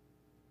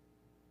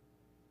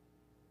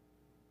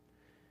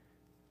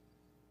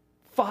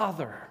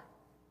 Father,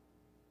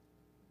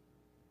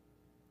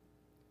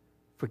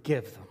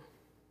 forgive them,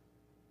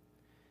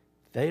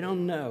 They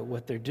don't know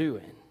what they're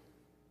doing.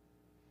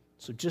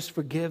 So just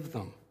forgive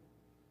them.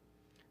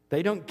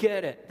 They don't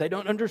get it. They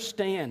don't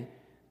understand.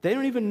 They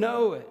don't even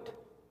know it.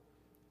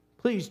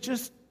 Please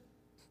just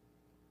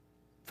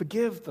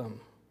forgive them.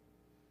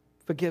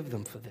 Forgive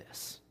them for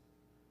this.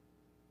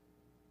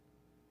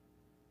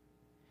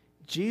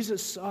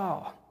 Jesus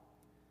saw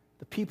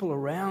the people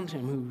around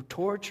him who were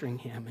torturing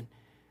him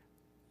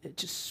and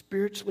just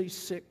spiritually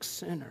sick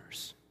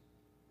sinners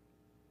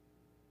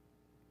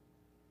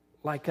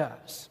like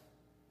us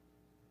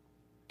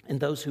and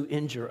those who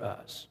injure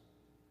us.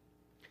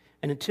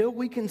 And until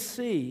we can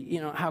see,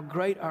 how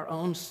great our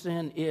own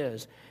sin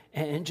is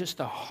and just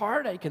the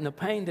heartache and the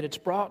pain that it's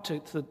brought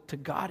to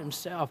God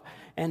himself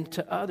and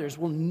to others,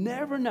 we'll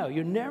never know.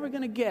 You're never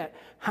going to get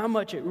how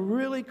much it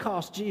really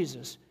cost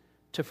Jesus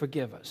to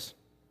forgive us.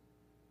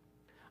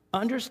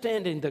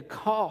 Understanding the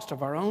cost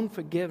of our own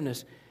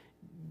forgiveness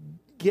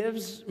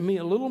gives me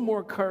a little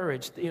more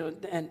courage,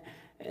 and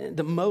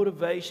the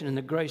motivation and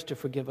the grace to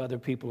forgive other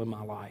people in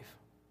my life.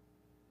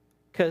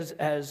 Because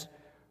as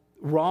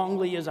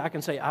wrongly as I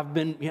can say, I've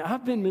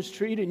been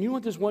mistreated, and you know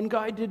what this one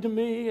guy did to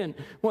me, and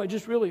it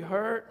just really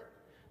hurt.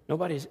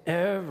 Nobody's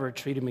ever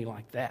treated me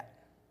like that.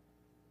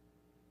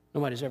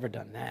 Nobody's ever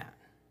done that.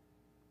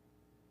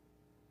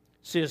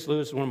 C.S.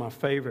 Lewis is one of my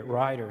favorite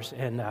writers,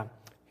 and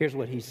here's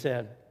what he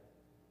said.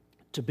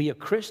 To be a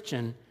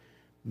Christian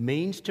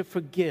means to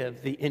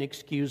forgive the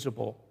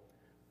inexcusable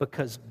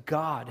because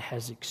God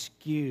has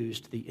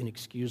excused the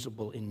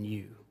inexcusable in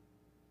you.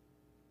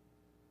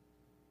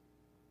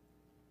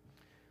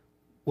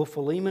 Will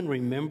Philemon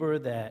remember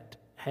that,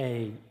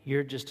 hey,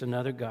 you're just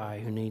another guy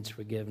who needs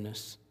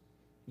forgiveness?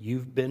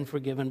 You've been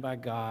forgiven by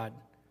God.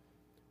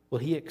 Will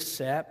he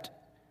accept,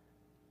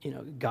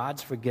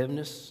 God's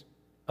forgiveness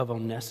of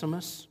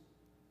Onesimus?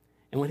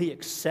 And will he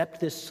accept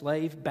this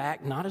slave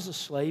back, not as a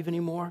slave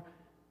anymore,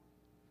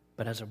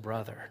 but as a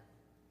brother,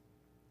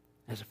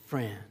 as a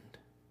friend?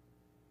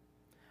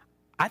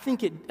 I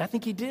think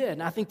he did,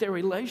 and I think their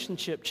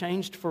relationship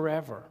changed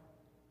forever.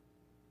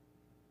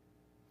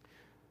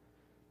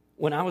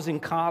 When I was in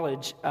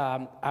college,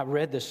 I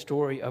read the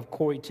story of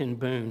Corrie ten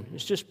Boom.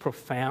 It's just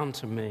profound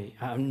to me.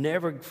 I've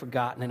never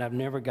forgotten it. I've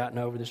never gotten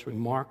over this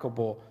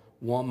remarkable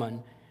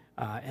woman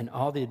and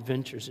all the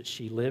adventures that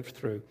she lived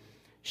through.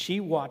 She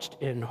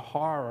watched in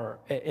horror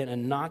in a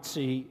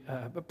Nazi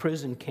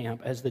prison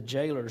camp as the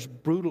jailers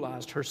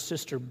brutalized her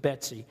sister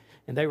Betsy,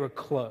 and they were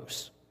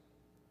close.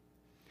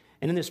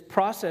 And in this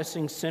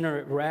processing center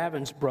at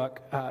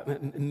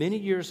Ravensbrück, many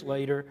years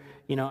later,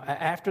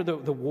 after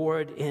the war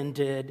had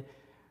ended,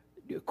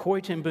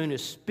 Corrie ten Boom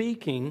is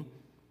speaking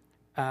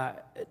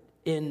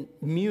in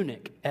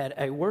Munich at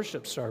a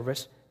worship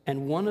service,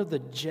 and one of the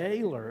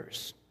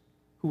jailers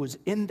who was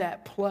in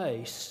that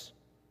place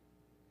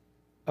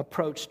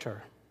approached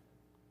her.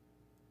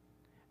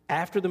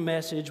 After the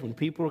message, when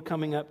people were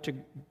coming up to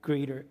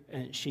greet her,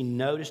 and she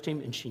noticed him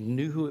and she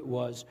knew who it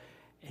was,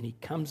 and he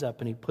comes up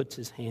and he puts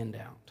his hand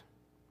out.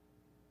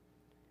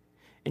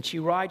 And she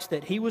writes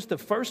that he was the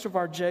first of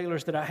our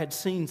jailers that I had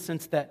seen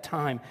since that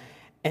time.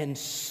 And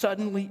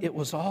suddenly it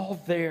was all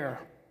there.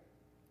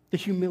 The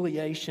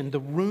humiliation, the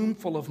room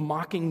full of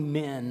mocking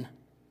men,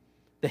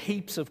 the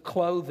heaps of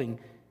clothing,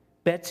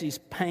 Betsy's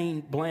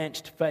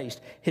pain-blanched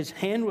face. His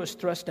hand was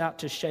thrust out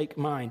to shake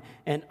mine,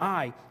 and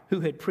I,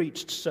 who had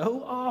preached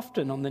so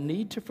often on the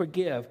need to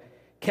forgive,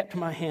 kept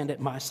my hand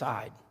at my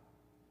side.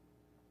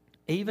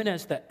 Even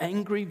as the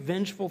angry,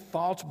 vengeful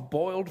thoughts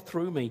boiled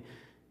through me,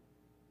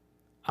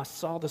 I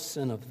saw the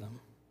sin of them.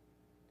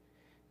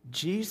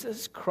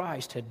 Jesus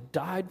Christ had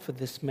died for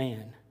this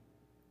man,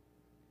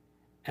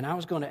 and I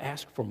was going to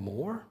ask for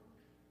more?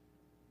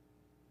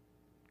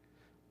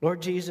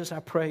 Lord Jesus,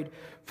 I prayed,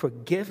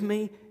 forgive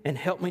me and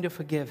help me to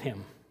forgive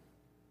him.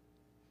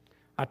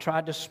 I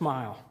tried to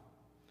smile.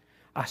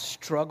 I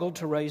struggled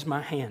to raise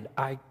my hand.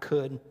 I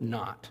could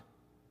not.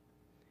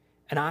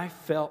 And I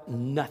felt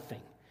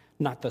nothing,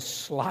 not the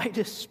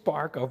slightest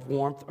spark of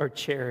warmth or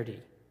charity.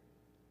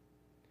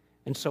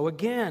 And so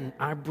again,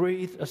 I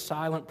breathed a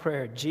silent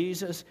prayer.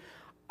 Jesus,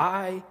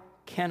 I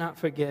cannot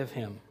forgive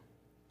him.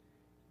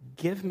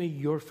 Give me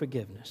your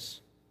forgiveness.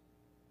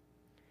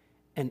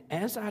 And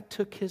as I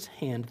took his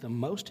hand, the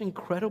most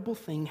incredible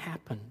thing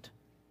happened.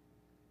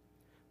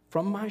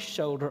 From my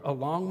shoulder,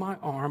 along my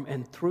arm,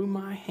 and through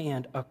my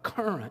hand, a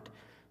current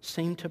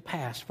seemed to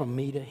pass from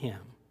me to him,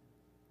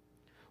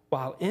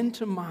 while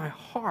into my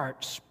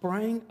heart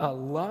sprang a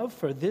love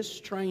for this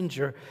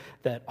stranger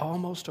that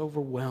almost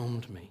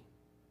overwhelmed me.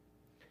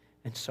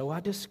 And so I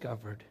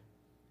discovered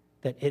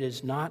that it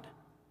is not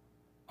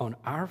on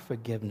our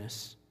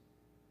forgiveness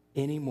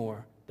any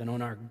more than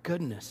on our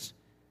goodness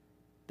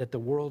that the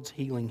world's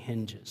healing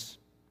hinges,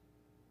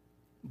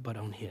 but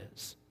on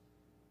his.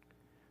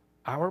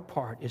 Our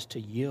part is to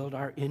yield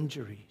our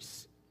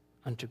injuries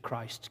unto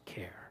Christ's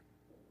care.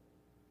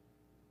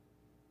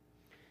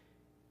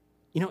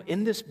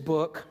 In this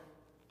book,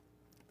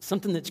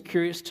 something that's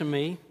curious to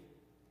me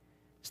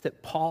is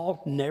that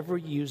Paul never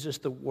uses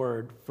the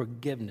word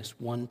forgiveness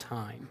one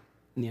time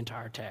in the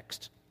entire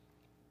text.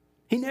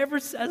 He never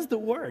says the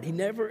word. He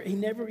never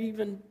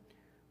even,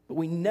 but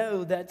we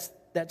know that's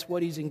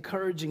what he's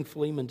encouraging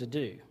Philemon to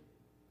do.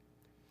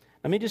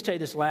 Let me just tell you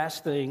this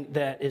last thing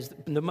that is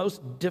the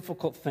most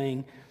difficult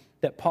thing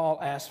that Paul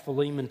asked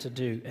Philemon to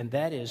do, and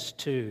that is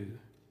to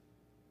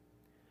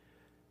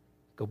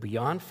go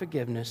beyond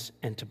forgiveness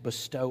and to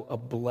bestow a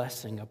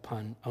blessing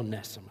upon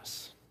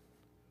Onesimus.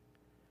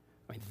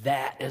 I mean,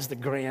 that is the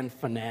grand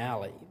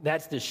finale.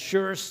 That's the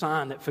sure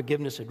sign that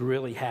forgiveness had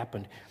really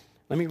happened.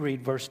 Let me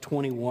read verse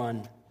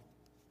 21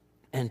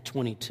 and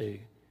 22.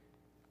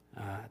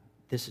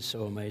 This is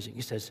so amazing.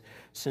 He says,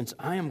 "Since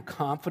I am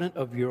confident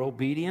of your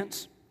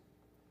obedience,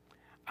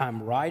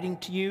 I'm writing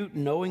to you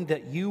knowing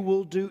that you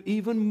will do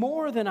even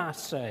more than I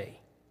say.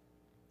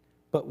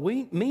 But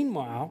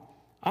meanwhile,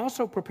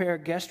 also prepare a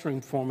guest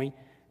room for me,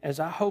 as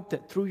I hope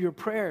that through your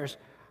prayers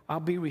I'll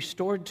be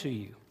restored to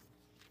you."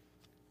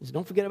 He says,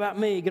 "Don't forget about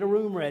me. Get a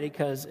room ready,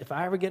 because if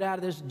I ever get out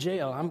of this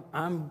jail,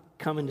 I'm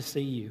coming to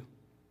see you.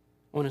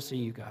 I want to see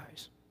you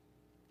guys."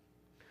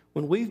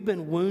 When we've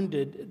been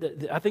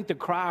wounded, I think the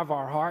cry of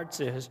our hearts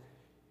is,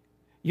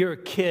 "You're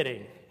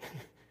kidding.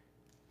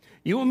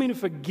 You want me to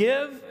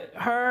forgive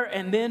her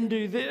and then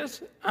do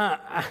this?"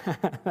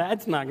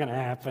 That's not going to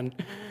happen.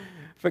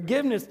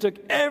 Forgiveness took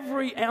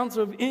every ounce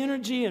of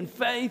energy and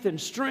faith and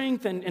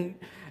strength and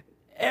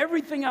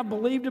everything I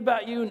believed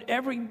about you and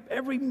every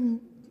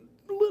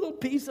little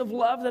piece of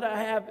love that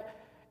I have.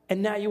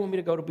 And now you want me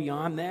to go to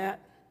beyond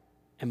that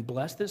and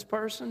bless this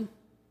person?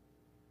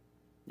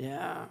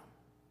 Yeah.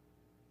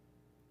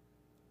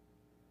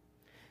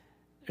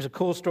 There's a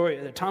cool story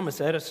that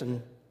Thomas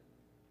Edison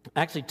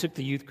actually took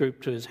the youth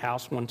group to his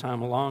house one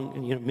time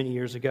many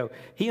years ago.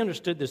 He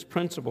understood this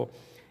principle,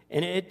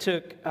 and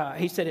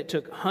he said it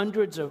took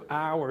hundreds of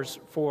hours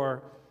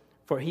for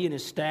he and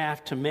his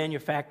staff to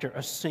manufacture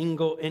a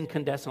single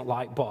incandescent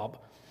light bulb.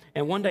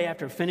 And one day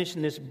after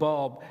finishing this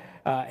bulb,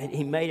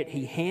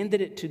 he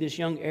handed it to this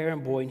young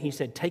errand boy, and he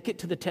said, "Take it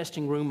to the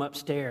testing room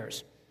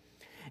upstairs."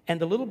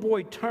 And the little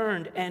boy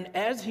turned, and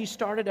as he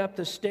started up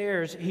the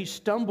stairs, he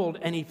stumbled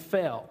and he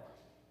fell.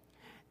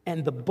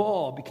 And the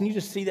bulb, can you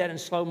just see that in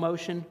slow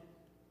motion?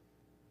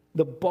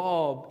 The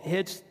bulb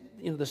hits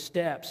the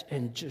steps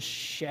and just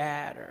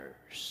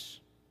shatters.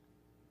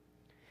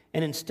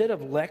 And instead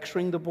of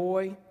lecturing the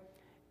boy,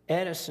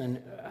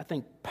 Edison, I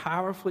think,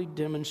 powerfully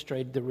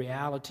demonstrated the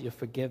reality of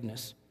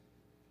forgiveness.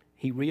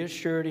 He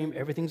reassured him,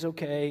 everything's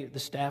okay. The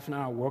staff and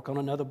I will work on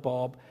another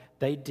bulb.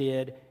 They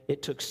did.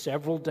 It took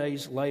several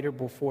days later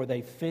before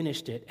they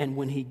finished it. And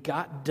when he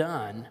got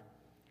done,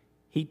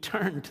 he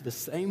turned to the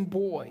same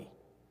boy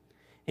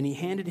and he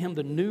handed him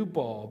the new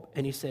bulb,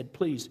 and he said,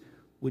 "Please,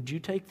 would you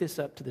take this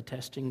up to the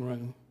testing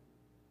room?"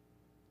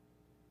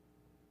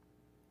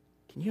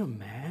 Can you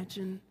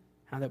imagine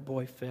how that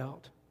boy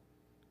felt?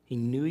 He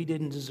knew he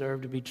didn't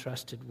deserve to be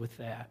trusted with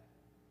that.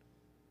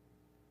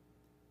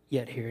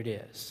 Yet here it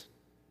is.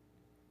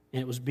 And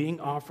it was being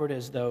offered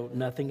as though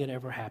nothing had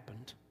ever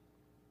happened.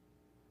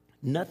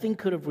 Nothing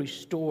could have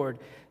restored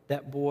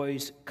that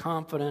boy's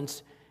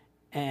confidence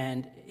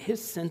and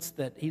his sense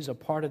that he's a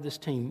part of this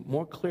team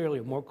more clearly,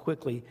 more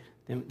quickly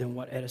than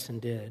what Edison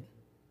did.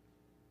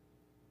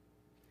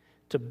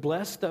 To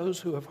bless those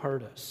who have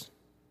hurt us,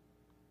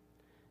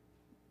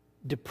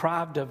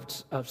 deprived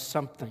of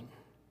something,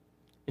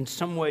 in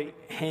some way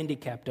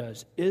handicapped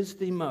us, is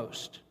the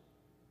most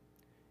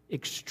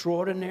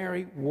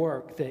extraordinary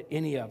work that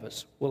any of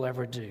us will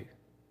ever do.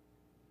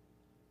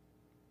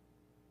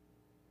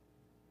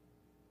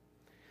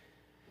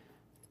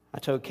 I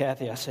told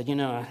Kathy, I said,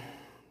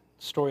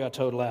 story I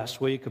told last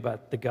week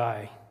about the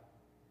guy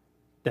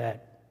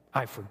that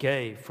I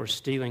forgave for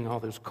stealing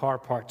all those car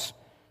parts.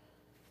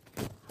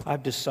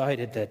 I've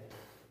decided that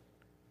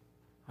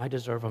I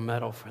deserve a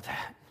medal for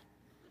that.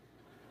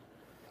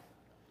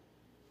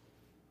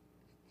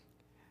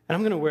 And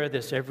I'm going to wear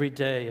this every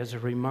day as a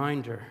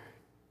reminder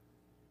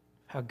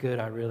how good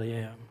I really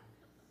am.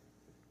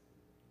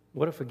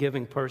 What a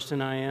forgiving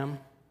person I am.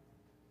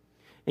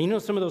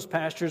 And some of those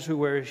pastors who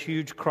wear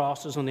huge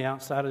crosses on the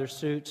outside of their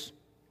suits?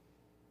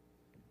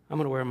 I'm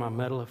going to wear my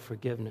medal of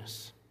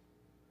forgiveness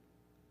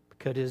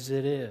because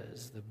it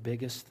is the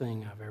biggest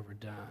thing I've ever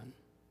done.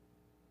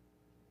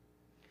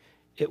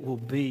 It will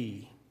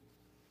be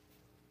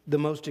the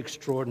most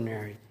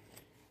extraordinary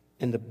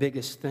and the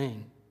biggest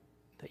thing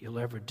that you'll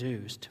ever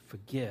do is to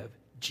forgive,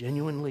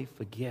 genuinely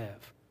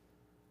forgive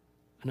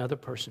another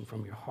person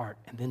from your heart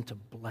and then to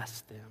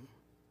bless them.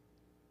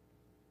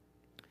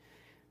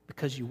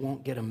 Because you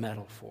won't get a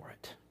medal for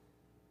it.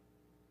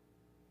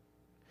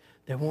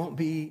 There won't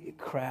be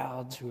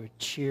crowds who are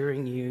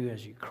cheering you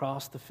as you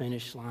cross the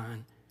finish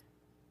line.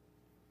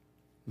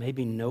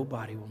 Maybe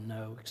nobody will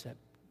know except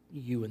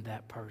you and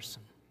that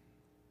person.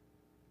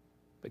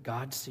 But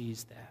God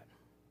sees that.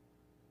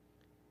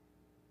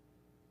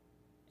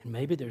 And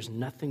maybe there's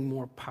nothing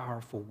more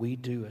powerful we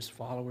do as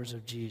followers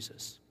of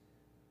Jesus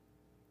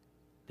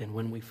than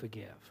when we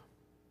forgive.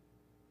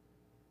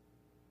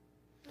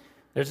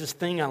 There's this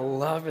thing I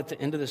love at the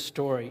end of the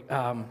story.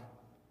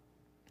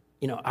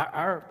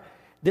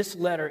 This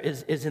letter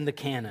is in the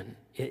canon.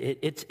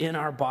 It's in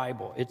our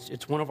Bible.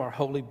 It's one of our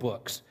holy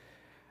books.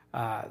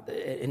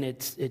 And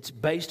it's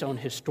based on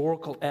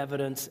historical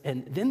evidence.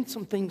 And then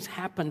some things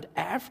happened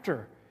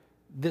after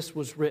this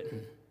was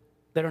written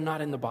that are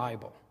not in the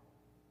Bible.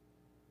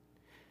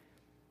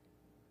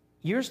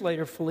 Years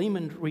later,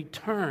 Philemon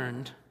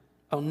returned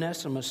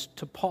Onesimus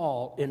to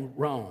Paul in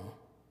Rome.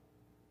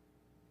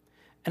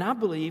 And I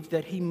believe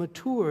that he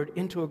matured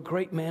into a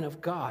great man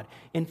of God.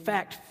 In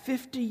fact,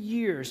 50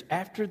 years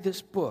after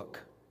this book,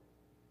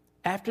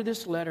 after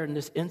this letter and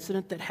this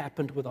incident that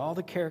happened with all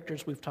the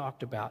characters we've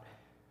talked about,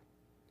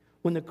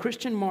 when the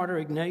Christian martyr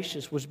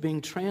Ignatius was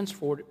being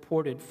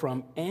transported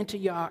from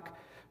Antioch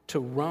to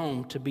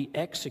Rome to be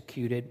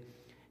executed,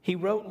 he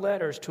wrote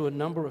letters to a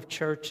number of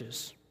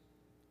churches.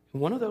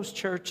 And one of those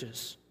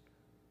churches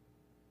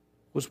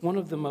was one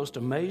of the most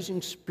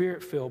amazing,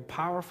 spirit-filled,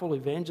 powerful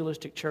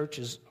evangelistic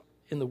churches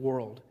in the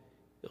world.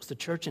 It was the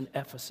church in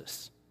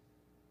Ephesus.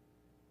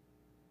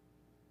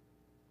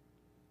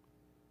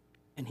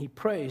 And he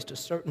praised a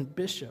certain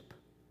bishop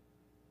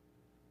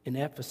in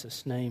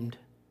Ephesus named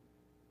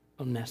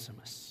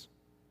Onesimus.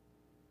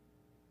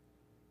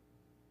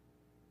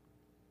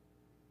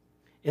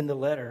 In the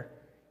letter,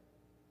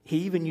 he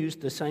even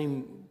used the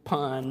same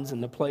puns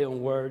and the play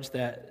on words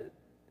that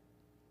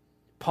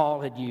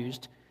Paul had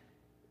used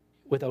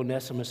with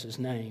Onesimus'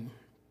 name.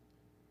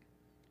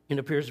 It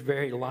appears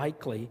very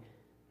likely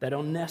that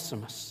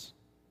Onesimus,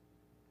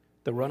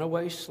 the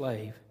runaway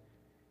slave,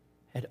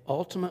 had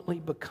ultimately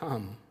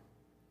become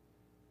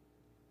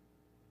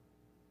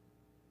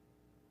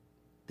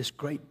this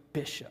great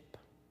bishop,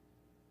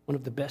 one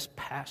of the best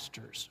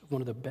pastors,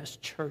 one of the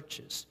best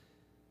churches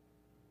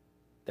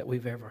that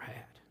we've ever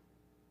had.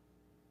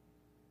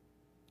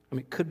 I mean,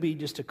 it could be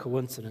just a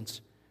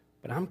coincidence,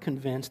 but I'm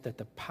convinced that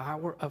the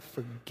power of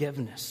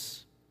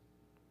forgiveness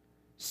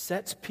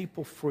sets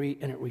people free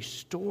and it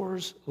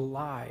restores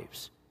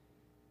lives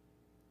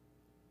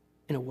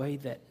in a way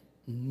that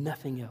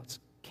nothing else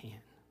can.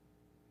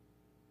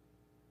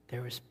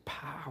 There is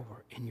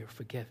power in your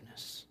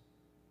forgiveness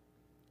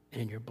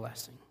and in your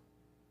blessing.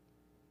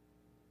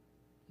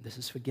 This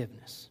is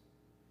forgiveness.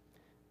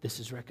 This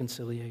is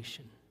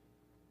reconciliation.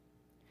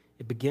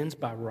 It begins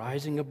by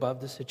rising above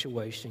the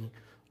situation,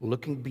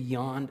 looking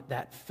beyond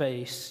that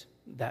face,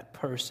 that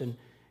person,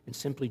 and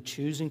simply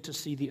choosing to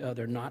see the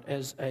other not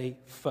as a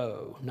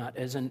foe, not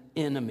as an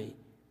enemy,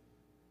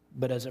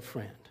 but as a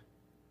friend.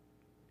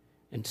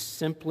 And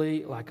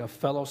simply, like a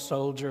fellow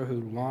soldier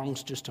who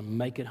longs just to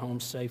make it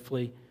home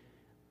safely,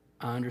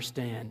 I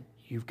understand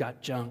you've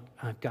got junk,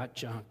 I've got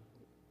junk.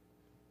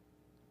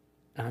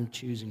 I'm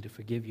choosing to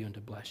forgive you and to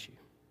bless you.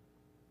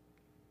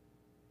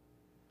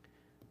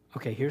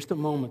 Okay, here's the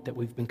moment that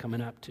we've been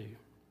coming up to.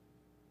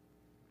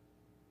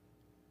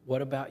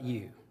 What about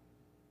you?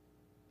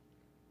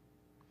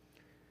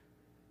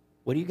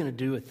 What are you going to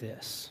do with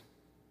this?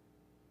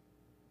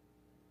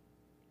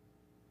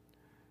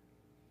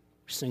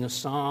 Sing a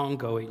song,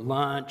 go eat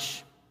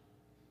lunch,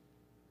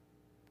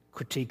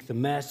 critique the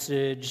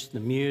message, the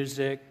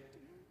music,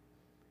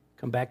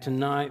 come back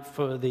tonight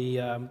for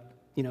the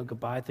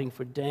goodbye thing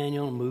for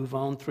Daniel and move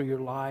on through your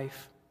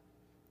life.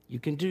 You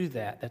can do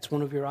that. That's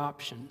one of your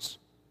options.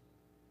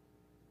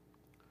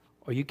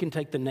 Or you can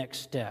take the next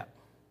step.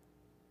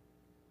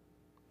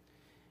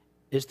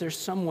 Is there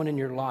someone in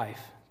your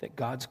life that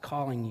God's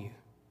calling you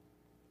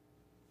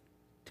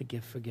to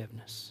give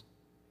forgiveness?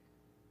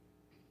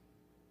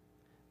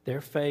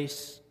 Their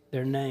face,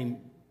 their name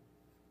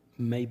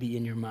may be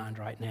in your mind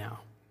right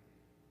now.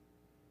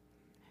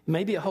 It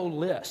may be a whole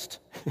list.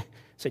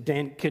 Say,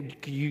 Dan, could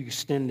you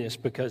extend this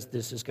because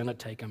this is going to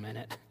take a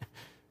minute?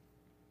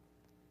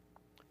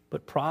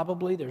 But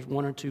probably there's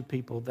one or two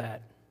people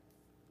that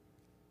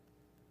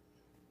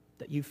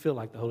you feel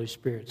like the Holy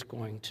Spirit's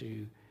going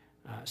to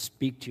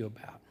speak to you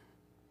about.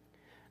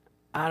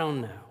 I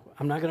don't know.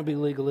 I'm not going to be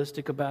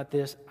legalistic about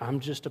this. I'm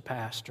just a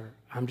pastor.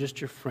 I'm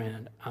just your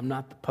friend. I'm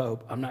not the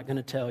Pope. I'm not going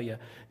to tell you,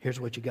 here's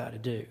what you got to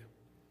do.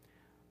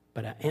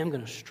 But I am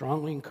going to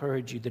strongly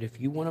encourage you that if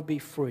you want to be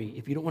free,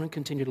 if you don't want to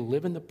continue to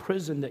live in the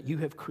prison that you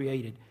have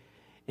created,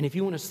 and if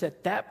you want to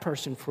set that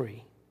person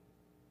free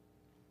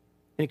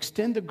and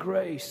extend the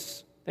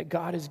grace that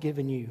God has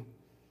given you,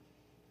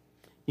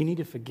 you need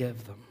to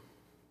forgive them.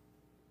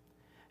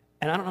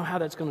 And I don't know how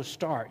that's going to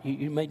start.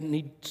 You may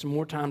need some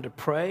more time to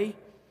pray,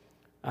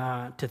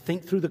 to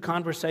think through the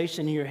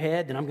conversation in your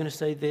head. Then I'm going to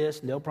say this,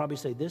 and they'll probably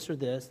say this or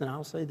this, then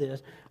I'll say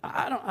this.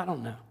 I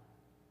don't know.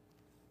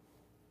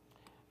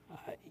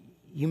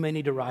 You may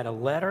need to write a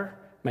letter,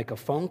 make a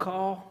phone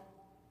call.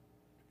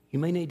 You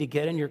may need to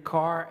get in your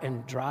car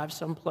and drive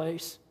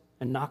someplace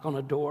and knock on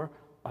a door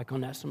like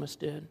Onesimus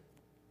did.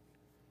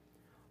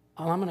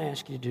 All I'm going to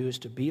ask you to do is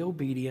to be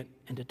obedient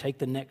and to take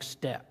the next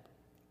step.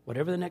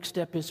 Whatever the next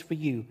step is for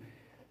you,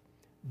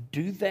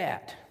 do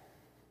that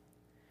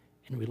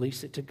and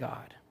release it to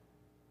God.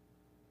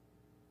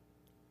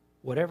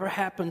 Whatever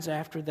happens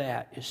after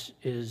that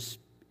is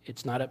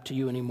it's not up to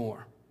you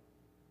anymore.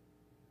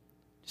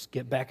 Just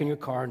get back in your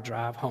car and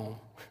drive home.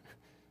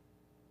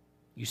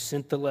 You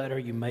sent the letter,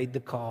 you made the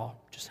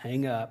call, just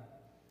hang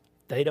up.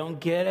 If they don't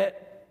get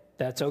it,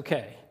 that's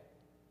okay.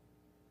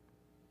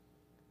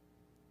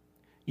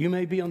 You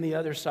may be on the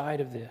other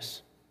side of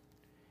this.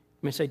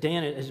 You may say,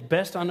 Dan, as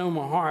best I know in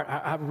my heart,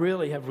 I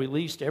really have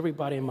released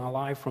everybody in my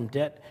life from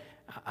debt.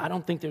 I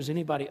don't think there's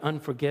anybody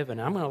unforgiven.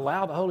 I'm going to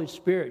allow the Holy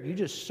Spirit, you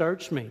just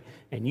search me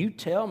and you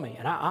tell me.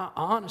 And I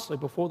honestly,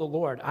 before the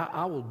Lord,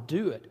 I will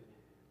do it.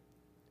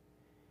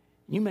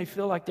 You may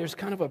feel like there's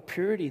kind of a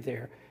purity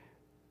there.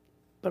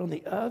 But on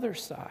the other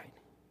side,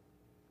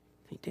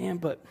 think, Dan,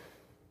 but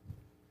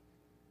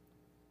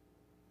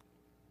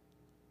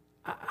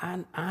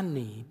I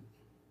need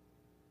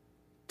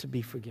to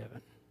be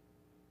forgiven.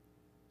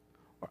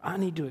 Or I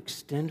need to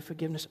extend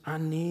forgiveness. I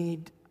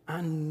need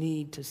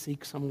to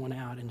seek someone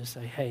out and to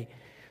say, hey,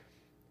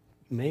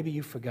 maybe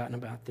you've forgotten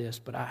about this,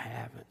 but I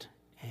haven't.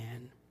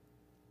 And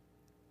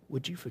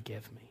would you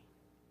forgive me?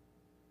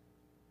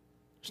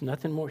 There's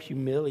nothing more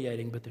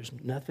humiliating, but there's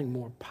nothing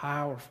more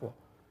powerful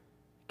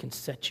that can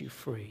set you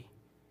free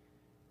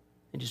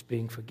than just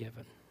being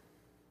forgiven.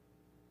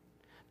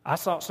 I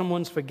sought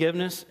someone's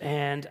forgiveness,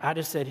 and I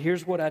just said,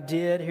 here's what I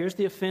did. Here's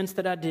the offense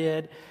that I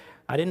did.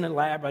 I didn't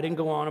elaborate. I didn't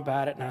go on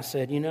about it. And I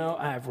said,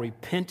 I have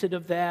repented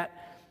of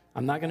that.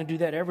 I'm not going to do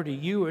that ever to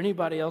you or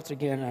anybody else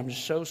again. And I'm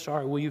just so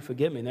sorry. Will you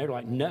forgive me? And they're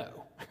like, no.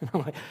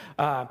 I'm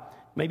like,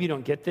 maybe you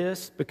don't get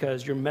this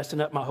because you're messing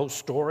up my whole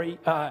story.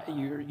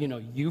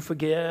 You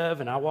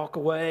forgive and I walk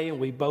away and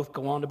we both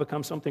go on to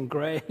become something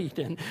great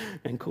and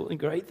cool and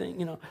great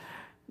thing.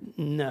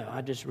 No,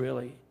 I just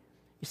really,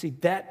 you see,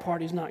 that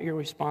part is not your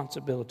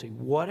responsibility.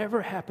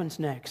 Whatever happens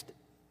next,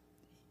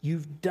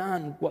 you've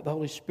done what the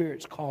Holy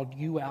Spirit's called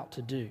you out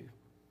to do.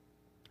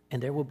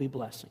 And there will be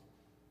blessing.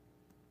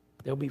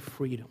 There'll be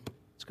freedom.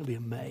 It's going to be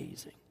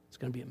amazing. It's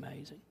going to be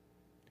amazing.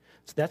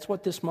 So that's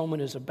what this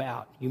moment is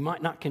about. You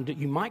might can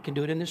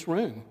do it in this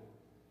room.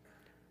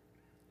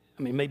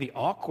 I mean, it may be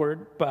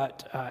awkward,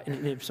 but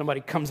and if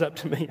somebody comes up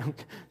to me,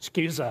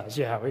 excuse us,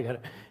 we got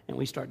it, and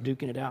we start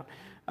duking it out.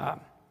 I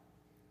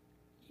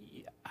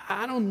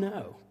don't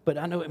know, but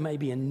I know it may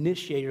be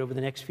initiated over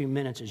the next few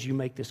minutes as you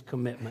make this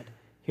commitment.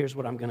 Here's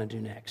what I'm going to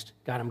do next.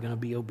 God, I'm going to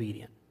be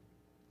obedient.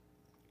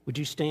 Would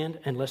you stand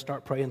and let's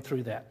start praying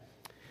through that?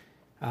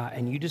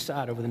 And you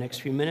decide over the next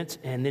few minutes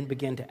and then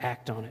begin to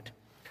act on it.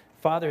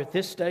 Father, if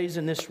this stays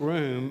in this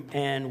room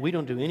and we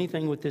don't do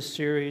anything with this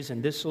series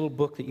and this little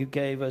book that you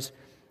gave us,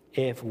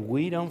 if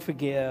we don't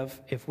forgive,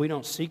 if we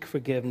don't seek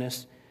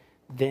forgiveness,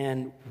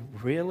 then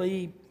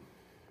really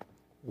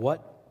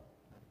what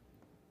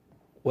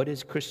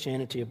is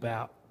Christianity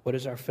about? What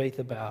is our faith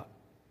about?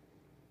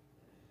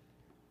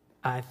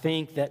 I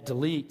think that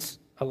deletes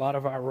a lot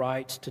of our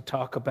rights to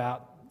talk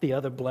about the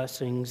other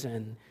blessings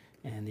and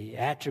the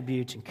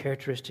attributes and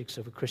characteristics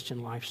of a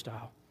Christian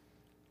lifestyle.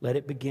 Let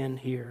it begin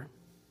here.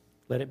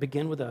 Let it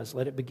begin with us.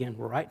 Let it begin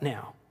right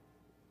now.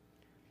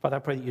 Father, I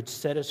pray that you'd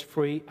set us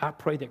free. I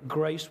pray that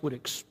grace would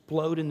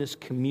explode in this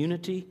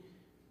community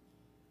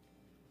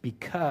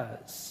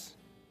because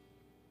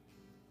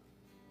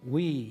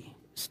we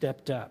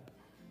stepped up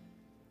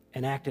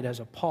and acted as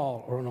a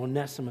Paul or an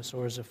Onesimus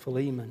or as a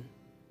Philemon.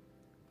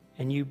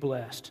 And you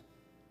blessed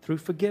through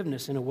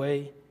forgiveness in a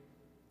way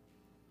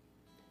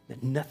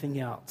that nothing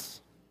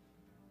else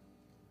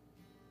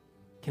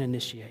can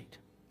initiate.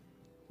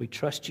 We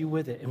trust you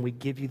with it and we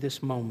give you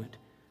this moment.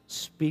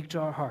 Speak to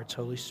our hearts,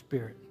 Holy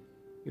Spirit.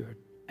 You're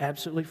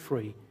absolutely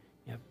free.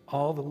 You have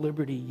all the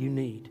liberty you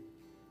need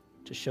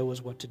to show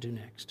us what to do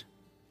next.